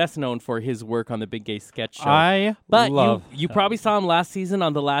 maybe best known for his work on the Big Gay Sketch Show. You probably saw him last season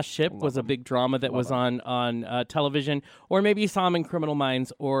on The Last Ship, was a big drama that was on television. Or maybe you saw him in Criminal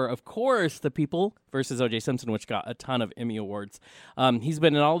Minds, or, of course, The People versus O.J. Simpson, which got a ton of Emmy Awards. He's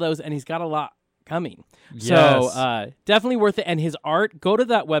been in all those, and he's got a lot coming. Yes. So definitely worth it. And his art, go to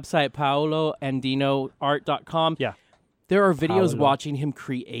that website, paoloandinoart.com. Yeah. There are videos watching him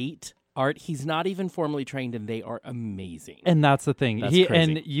create art. He's not even formally trained, and they are amazing. And that's the thing. That's crazy.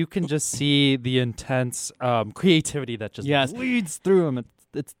 And you can just see the intense creativity that just bleeds through him.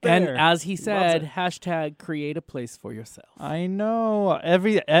 It's there. And as he said, hashtag create a place for yourself. I know.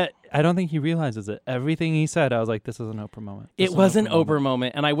 I don't think he realizes it. Everything he said, I was like, this is an Oprah moment. It was an Oprah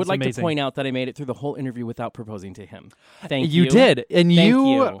moment. And I would like to point out that I made it through the whole interview without proposing to him. Thank you. You did. And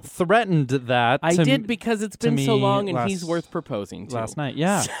you threatened that. I did, because it's been so long and he's worth proposing to. Last night,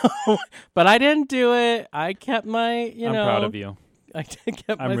 yeah. But I didn't do it. I kept my, I'm proud of you. I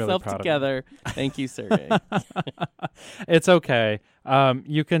kept myself together. Thank you, Sergey. It's okay.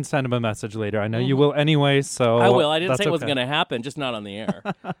 You can send him a message later. I know you will anyway, so I will. I didn't say it was going to happen, just not on the air.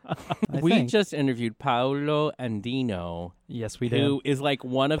 We just interviewed Paolo Andino. Yes, we did. Who is like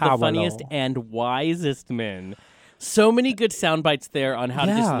one of the funniest and wisest men. So many good sound bites there on how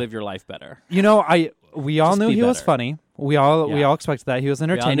to just live your life better. You know, we all knew he was funny. We all expected that. He was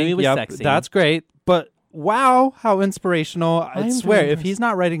entertaining. We all knew he was sexy. That's great. But wow, how inspirational. I swear, if he's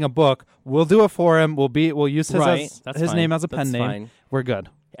not writing a book, we'll do it for him. We'll use his name as a pen name. Fine. We're good.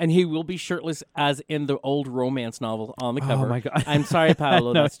 And he will be shirtless as in the old romance novel on the cover. Oh, my God. I'm sorry,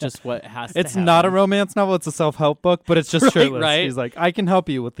 Paolo. That's just what has to happen. It's not a romance novel. It's a self-help book, but it's just shirtless. Right? He's like, I can help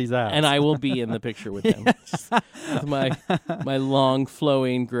you with these abs. And I will be in the picture with him. Just with my long,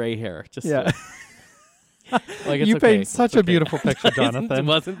 flowing gray hair. Just you paint such a beautiful picture, Jonathan.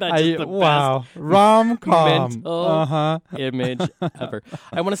 Wasn't that just the best rom-com mental image ever?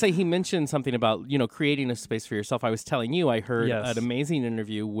 I want to say he mentioned something about creating a space for yourself. I was telling you I heard an amazing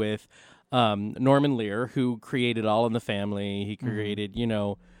interview with Norman Lear, who created All in the Family. He created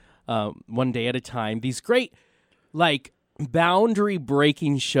One Day at a Time. These great boundary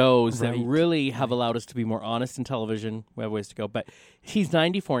breaking shows that really have allowed us to be more honest in television. We have ways to go, but he's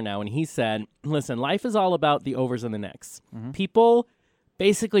 94 now, and he said, listen, life is all about the overs and the necks. People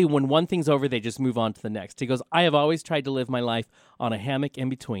basically, when one thing's over, they just move on to the next. He goes, I have always tried to live my life on a hammock in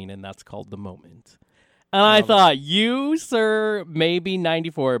between, and that's called the moment. And I thought, you, sir, may be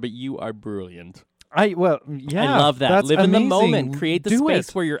 94, but you are brilliant. I love that. Live in the moment. Create the space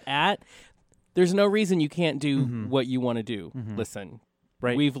it. where you're at. There's no reason you can't do what you want to do. Listen,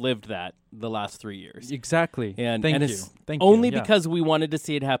 we've lived that the last 3 years. Exactly. And Thank it's you. only because we wanted to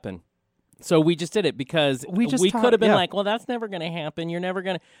see it happen. So we just did it because we could have been like, well, that's never going to happen. You're never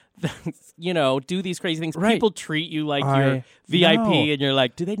going to, do these crazy things. Right. People treat you like you're VIP, and you're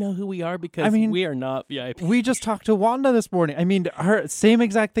like, do they know who we are? Because we are not VIP. We just talked to Wanda this morning. I mean, her same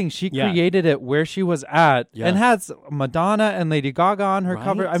exact thing. She created it where she was at and has Madonna and Lady Gaga on her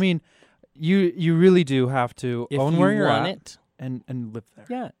cover. I mean, you really do have to own where you're at and live there.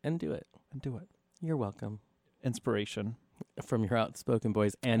 Yeah, and do it. And do it. You're welcome. Inspiration. from your Outspoken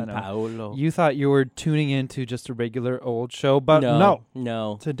Boys and Paolo. You thought you were tuning into just a regular old show, but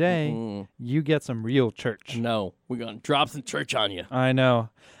no. Today, you get some real church. No, we're going to drop some church on you. I know.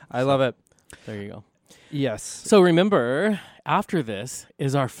 I love it. There you go. Yes. So remember, after this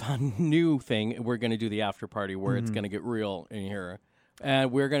is our fun new thing. We're going to do the after party where it's going to get real in here.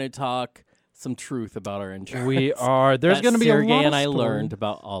 And we're going to talk some truth about our insurance. We are. There's going to be a lot of Sergey and I stories. learned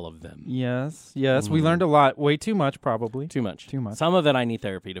about all of them. Yes. We learned a lot. Way too much, probably. Too much. Too much. Some of it I need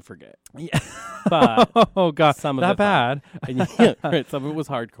therapy to forget. Yeah. But oh, God. some of that it bad. Right, some of it was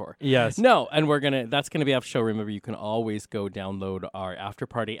hardcore. Yes. No, and that's going to be after show. Remember, you can always go download our after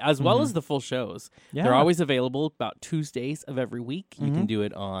party as well as the full shows. Yeah. They're always available about Tuesdays of every week. You can do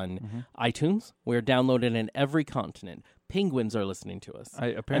it on iTunes. We're downloaded in every continent. Penguins are listening to us.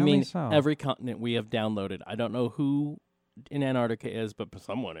 Apparently so. Every continent we have downloaded. I don't know who in Antarctica is, but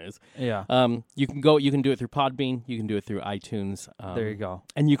someone is. Yeah. You can do it through Podbean. You can do it through iTunes. There you go.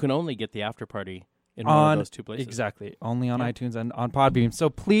 And you can only get the after party in one of those two places. Exactly. Only on iTunes and on Podbean. So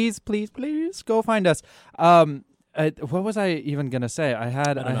please go find us. What was I even going to say? I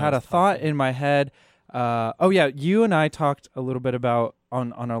had a thought in my head. You and I talked a little bit about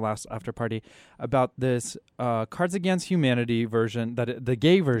on our last after party about this Cards Against Humanity version, the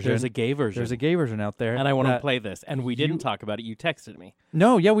gay version. There's a gay version out there. And I want to play this. And we didn't talk about it. You texted me.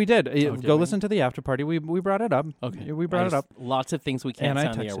 No, yeah, we did. Did Go we? listen to the after party. We brought it up. Okay. We brought it up. Lots of things we can't And say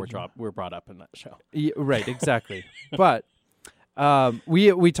on the air you. were brought up in that show. Yeah, right, exactly. But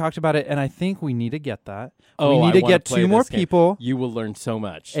we talked about it, and I think we need to get that. We need to get 2 more people. You will learn so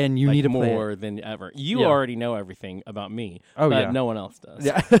much. And you need to play more than ever. You already know everything about me, but no one else does.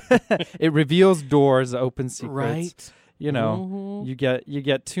 Yeah. It reveals doors, opens secrets. Right. You know, you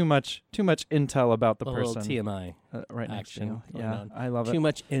get too much intel about the person. Little TMI right next to action. you. Yeah, I love it. Too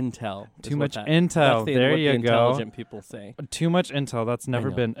much intel. Too much intel. That's there what you the go. Intelligent people say. Too much intel. That's never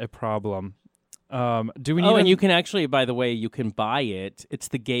been a problem. Do we need? And you can actually, by the way, you can buy it. It's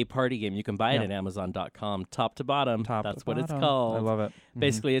the gay party game. You can buy it at Amazon.com, top to bottom. That's what it's called. I love it.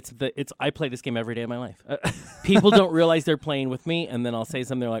 Basically, I play this game every day of my life. People don't realize they're playing with me, and then I'll say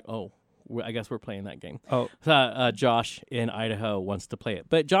something. They're like, "Oh, I guess we're playing that game." Oh, Josh in Idaho wants to play it,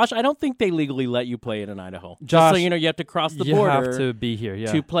 but Josh, I don't think they legally let you play it in Idaho. Josh, just so you know, you have to cross the border. You have to be here,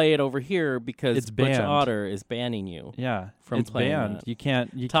 to play it over here because it's Butch banned. Otter is banning you. Yeah, from it's playing banned. That. You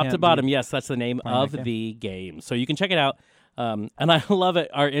can't. Top to bottom. Yes, that's the name of the game. So you can check it out. And I love it.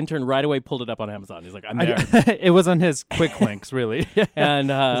 Our intern right away pulled it up on Amazon. He's like, "I'm there." It was on his quick links, really.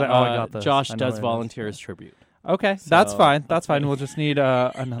 And I got this. Josh does volunteer as tribute. Okay, that's fine. That's fine. We'll just need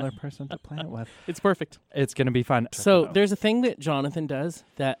another person to play it with. It's perfect. It's going to be fun. So there's a thing that Jonathan does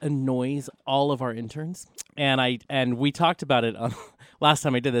that annoys all of our interns, and we talked about it on last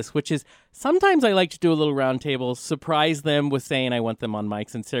time I did this, which is sometimes I like to do a little round table, surprise them with saying I want them on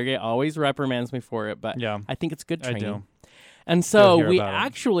mics, and Sergey always reprimands me for it, but I think it's good training. I do. And so we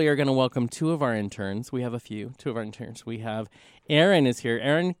actually are going to welcome 2 of our interns. We have 2 of our interns. We have Aaron is here.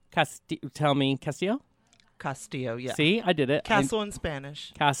 Aaron, tell me, Castillo? Castillo, yeah. See, I did it. Castle in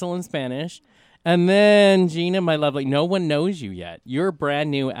Spanish. Castle in Spanish. And then Gina, my lovely, no one knows you yet. You're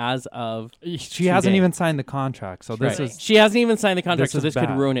brand new as of She hasn't even signed the contract, so this is... She hasn't even signed the contract, so this bad.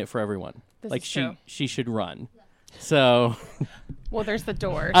 could ruin it for everyone. This is she should run. So... Well, there's the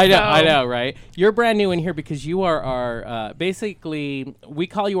door. I know, right? You're brand new in here because you are our, basically, we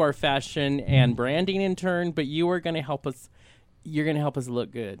call you our fashion and branding intern, but you are going to help us, you're going to help us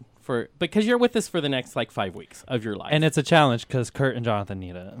look good. Because you're with us for the next 5 weeks of your life. And it's a challenge because Kurt and Jonathan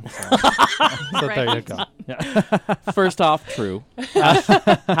need it. So there you go. Yeah. First off, true.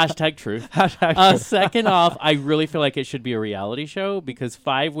 Hashtag truth. Second off, I really feel like it should be a reality show because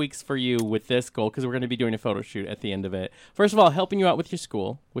 5 weeks for you with this goal, because we're going to be doing a photo shoot at the end of it. First of all, helping you out with your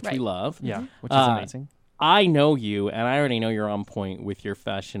school, which we love. Yeah, which is amazing. I know you, and I already know you're on point with your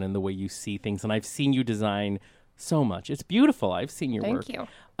fashion and the way you see things, and I've seen you design so much. It's beautiful. I've seen your work. Thank you.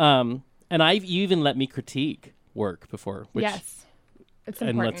 And you even let me critique work before. Yes. It's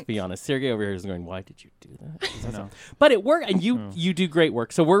important. And let's be honest, Sergey over here is going, "Why did you do that?" But it worked, and you do great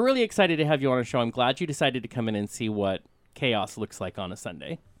work. So we're really excited to have you on our show. I'm glad you decided to come in and see what chaos looks like on a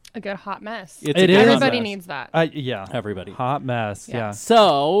Sunday. A good hot mess. Everybody needs that. Yeah. Everybody. Hot mess, yeah.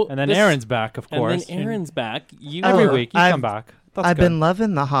 So... And then Aaron's back, of course. And then Aaron's back. Every week, you come back. That's I've good. been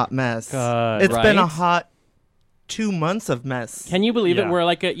loving the hot mess. Good. It's been a hot 2 months of mess. Can you believe it?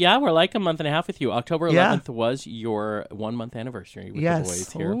 Yeah. We're like a month and a half with you. October 11th was your 1 month anniversary with the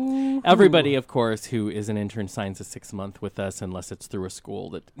Boyz here. Ooh. Everybody, of course, who is an intern signs a 6 month with us unless it's through a school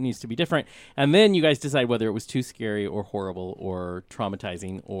that needs to be different. And then you guys decide whether it was too scary or horrible or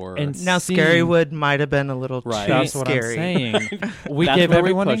traumatizing or... And Now, Scarywood might have been a little Right. too That's what I'm scary. saying. We That's gave where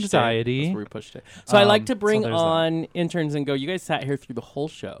everyone pushed anxiety. That's where we pushed it. So I like to so bring there's that. on interns and go, you guys sat here through the whole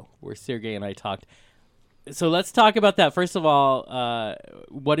show where Sergey and I talked. So let's talk about that. First of all,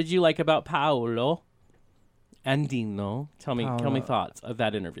 what did you like about Paolo? Andino. Tell me Paolo. thoughts of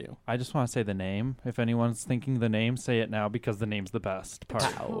that interview. I just want to say the name. If anyone's thinking the name, say it now because the name's the best part.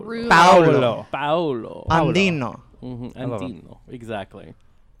 Paolo. Paolo. Andino. Mm-hmm. I love him. Andino. Exactly.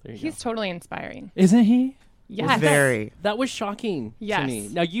 There you He's go. totally inspiring. Isn't he? Yes. Very. That was shocking to Yes. me.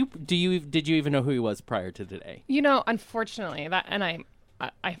 Now, did you even know who he was prior to today? You know, unfortunately,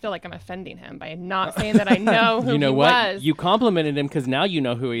 I feel like I'm offending him by not saying that I know who You know he what? was. You complimented him because now you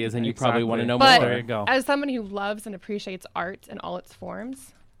know who he is, and you probably want to know but more. There you go. as someone who loves and appreciates art in all its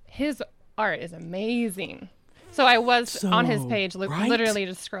forms, his art is amazing. So I was on his page, right? literally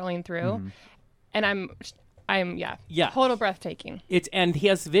just scrolling through, and I'm total breathtaking. And he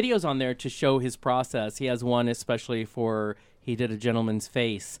has videos on there to show his process. He has one especially for he did a gentleman's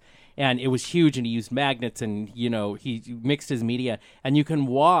face. And it was huge, and he used magnets, and, he mixed his media. And you can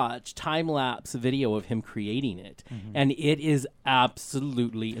watch time-lapse video of him creating it. And it is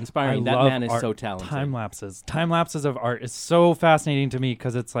absolutely inspiring. That man is so talented. Time-lapses of art is so fascinating to me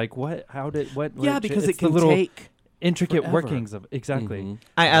because it's like, what? Yeah, because it's it can the little take intricate forever. workings of exactly.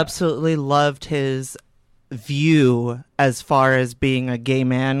 I absolutely loved his view as far as being a gay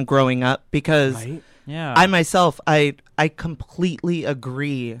man growing up because Right? Yeah. I myself, I completely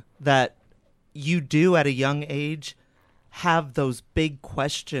agree that you do at a young age have those big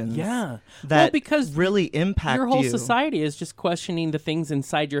questions that because really impact your whole you. society is just questioning the things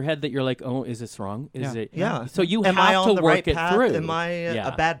inside your head that you're like, oh, is this wrong? Is it? Yeah. So you Am have I on to the work right it path? through. Am I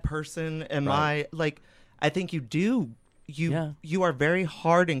a bad person? Am Right. I think you do. You are very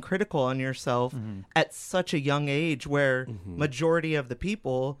hard and critical on yourself at such a young age where majority of the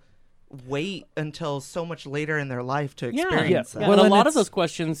people wait until so much later in their life to experience that. Well, and a lot of those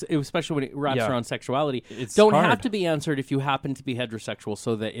questions, especially when it wraps around sexuality, don't have to be answered if you happen to be heterosexual,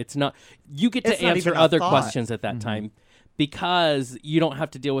 so that it's not you get to answer other questions at that time, because you don't have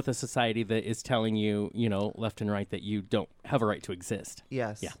to deal with a society that is telling you, left and right, that you don't have a right to exist.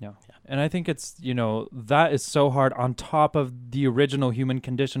 Yes. Yeah. And I think it's, that is so hard on top of the original human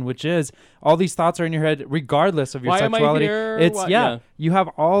condition, which is all these thoughts are in your head regardless of your Why am I sexuality. here? It's Yeah. you have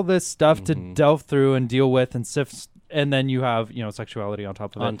all this stuff to delve through and deal with and sift, and then you have, sexuality on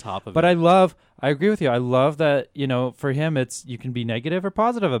top of it. But I agree with you. I love that, for him it's you can be negative or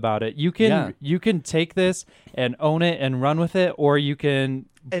positive about it. You can take this and own it and run with it, or you can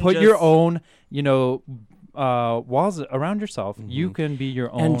put your own, walls around yourself. You can be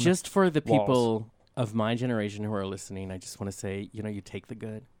your own. And just for the walls. people of my generation who are listening, I just want to say, you take the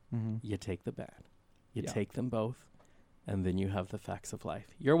good, you take the bad, you take them both, and then you have the facts of life.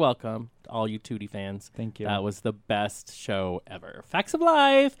 You're welcome, all you Tootie fans. Thank you. That was the best show ever. Facts of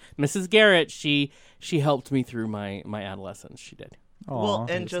Life. Mrs. Garrett, she helped me through my adolescence. She did. Well,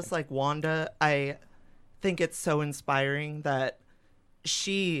 and just like Wanda, I think it's so inspiring that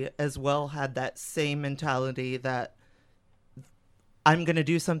she as well had that same mentality that I'm going to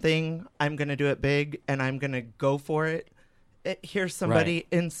do something, I'm going to do it big, and I'm going to go for it. Here's somebody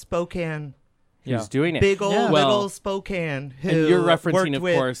in Spokane who's doing it. Big old little Spokane. Who and you're referencing, worked of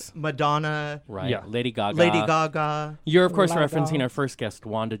with course, Madonna. Right. Yeah. Lady Gaga. You're, of course, referencing our first guest,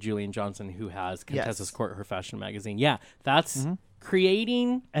 Wanda Julian Johnson, who has Contessa's Court, her fashion magazine. Yeah, that's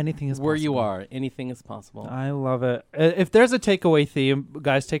creating anything is where possible. you are. Anything is possible. I love it. If there's a takeaway theme,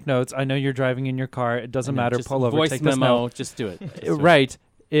 guys, take notes. I know you're driving in your car. It doesn't matter. Just Pull over. voice take memo. this note. Just do it. Right.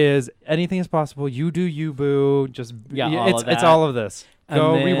 Is anything is possible. You do you, boo. Just all of that. It's all of this.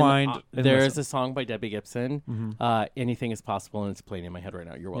 Go And then, rewind. And there's listen. a song by Debbie Gibson. Anything is possible, and it's playing in my head right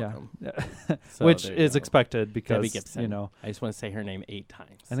now. You're welcome. So which there you is go. expected because Debbie Gibson. I just want to say her name 8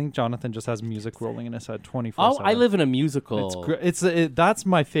 times. I think Jonathan just has music rolling in his head 24/7. Oh, I live in a musical. That's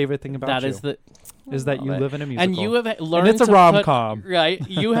my favorite thing about That you. is that you live in a musical. And you have learned and it's a to rom-com. Right.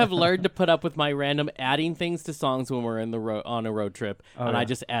 You have learned to put up with my random adding things to songs when we're in the on a road trip. I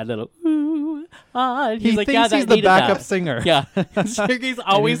just add little ooh, ah. He like, thinks he's the backup singer. Yeah. Sergey's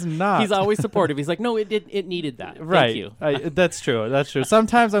always not. He's always supportive. He's like, no, it needed that. Right. Thank you. That's true. That's true.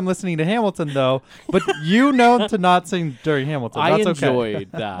 Sometimes I'm listening to Hamilton though, but you know to not sing during Hamilton. That's I enjoyed okay.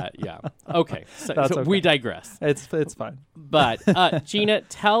 that. Yeah. Okay, so okay. we digress. It's fine. But Gina,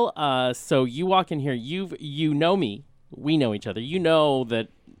 tell us. So you walk in here. You know me. We know each other. You know that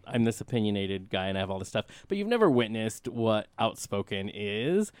I'm this opinionated guy and I have all this stuff. But you've never witnessed what outspoken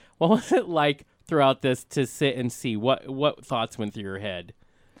is. What was it like throughout this to sit and see what thoughts went through your head?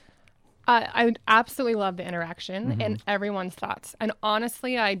 I would absolutely love the interaction and everyone's thoughts. And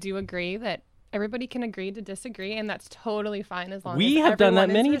honestly, I do agree that everybody can agree to disagree, and that's totally fine as long as we have done that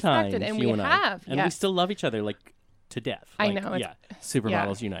many times, and you we and have, and we still love each other like to death. I Like, know. Yeah,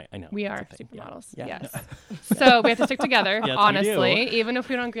 supermodels unite. I know We it's are a thing. supermodels. Yeah. Yes. So we have to stick together, Yes, we honestly, do. even if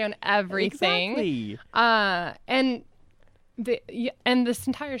we don't agree on everything. Exactly. And this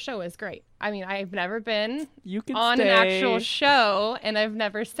entire show is great. I mean, I've never been You can on stay. an actual show, and I've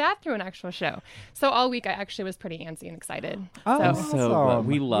never sat through an actual show. So all week, I actually was pretty antsy and excited. Oh, So So Awesome.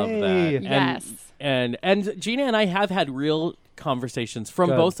 we love Yay. that. Yes. And Gina and I have had real conversations from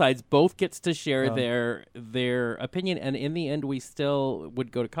Good. both sides. Both gets to share their opinion, and in the end, we still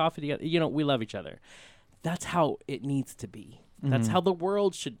would go to coffee together. You know, we love each other. That's how it needs to be. That's how the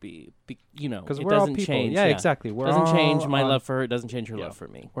world should be. You know, Because it we're all doesn't people. change. Yeah, exactly. We're doesn't all change my on- love for her. It doesn't change her love for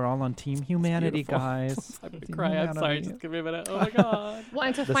me. We're all on Team Humanity, beautiful. guys. I'm gonna Team cry. I'm sorry. Humanity. Just give me a minute. Oh my god. Well,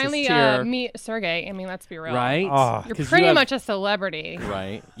 and to This is finally tear. meet Sergey, I mean, let's be real. Right? Oh, You're 'Cause pretty you have- much a celebrity.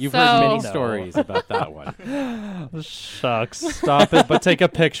 Right. You've So- heard many No. stories about that one. Shucks. Stop it. But take a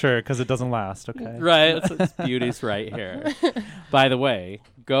picture because it doesn't last, okay? Right. It's beauty's right here. By the way,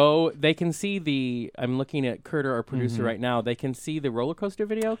 they can see I'm looking at Curter, our producer, right now. They can see the roller coaster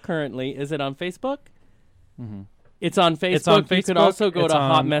video currently. Is it on Facebook? It's on Facebook. It's on You could Facebook. also go It's to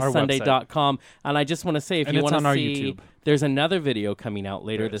on our hotmesssunday.com. And I just want to say, if And you it's want on to our see, YouTube. there's another video coming out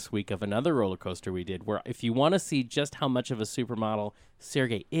later this week of another roller coaster we did, where if you want to see just how much of a supermodel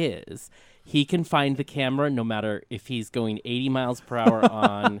Sergey is, he can find the camera no matter if he's going 80 miles per hour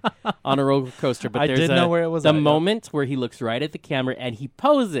on a roller coaster. But I there's did know where it was the at, yeah. moment where he looks right at the camera and he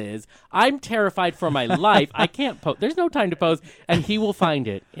poses. I'm terrified for my life. I can't pose. There's no time to pose, and he will find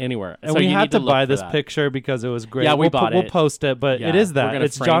it anywhere. And so we you had need to look buy for this that. picture because it was great. Yeah, we bought We'll it. post it, but Yeah, it is we're that. gonna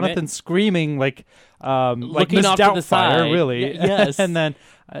It's frame Jonathan it. screaming like Looking Miss off to the Doubtfire, side. really. Yes. And then,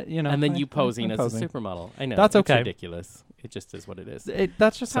 you know. And then you I'm posing as posing. a supermodel. I know. That's It's okay. ridiculous. It just is what it is.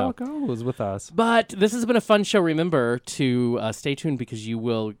 That's just how So- it goes with us. But this has been a fun show. Remember to stay tuned because you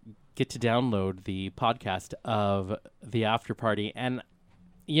will get to download the podcast of the after party. And,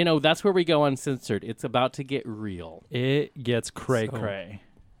 you know, that's where we go uncensored. It's about to get real. It gets cray-cray.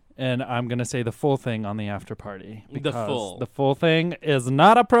 And I'm going to say the full thing on the after party. The full. The full thing is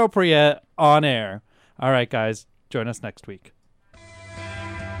not appropriate on air. All right, guys. Join us next week.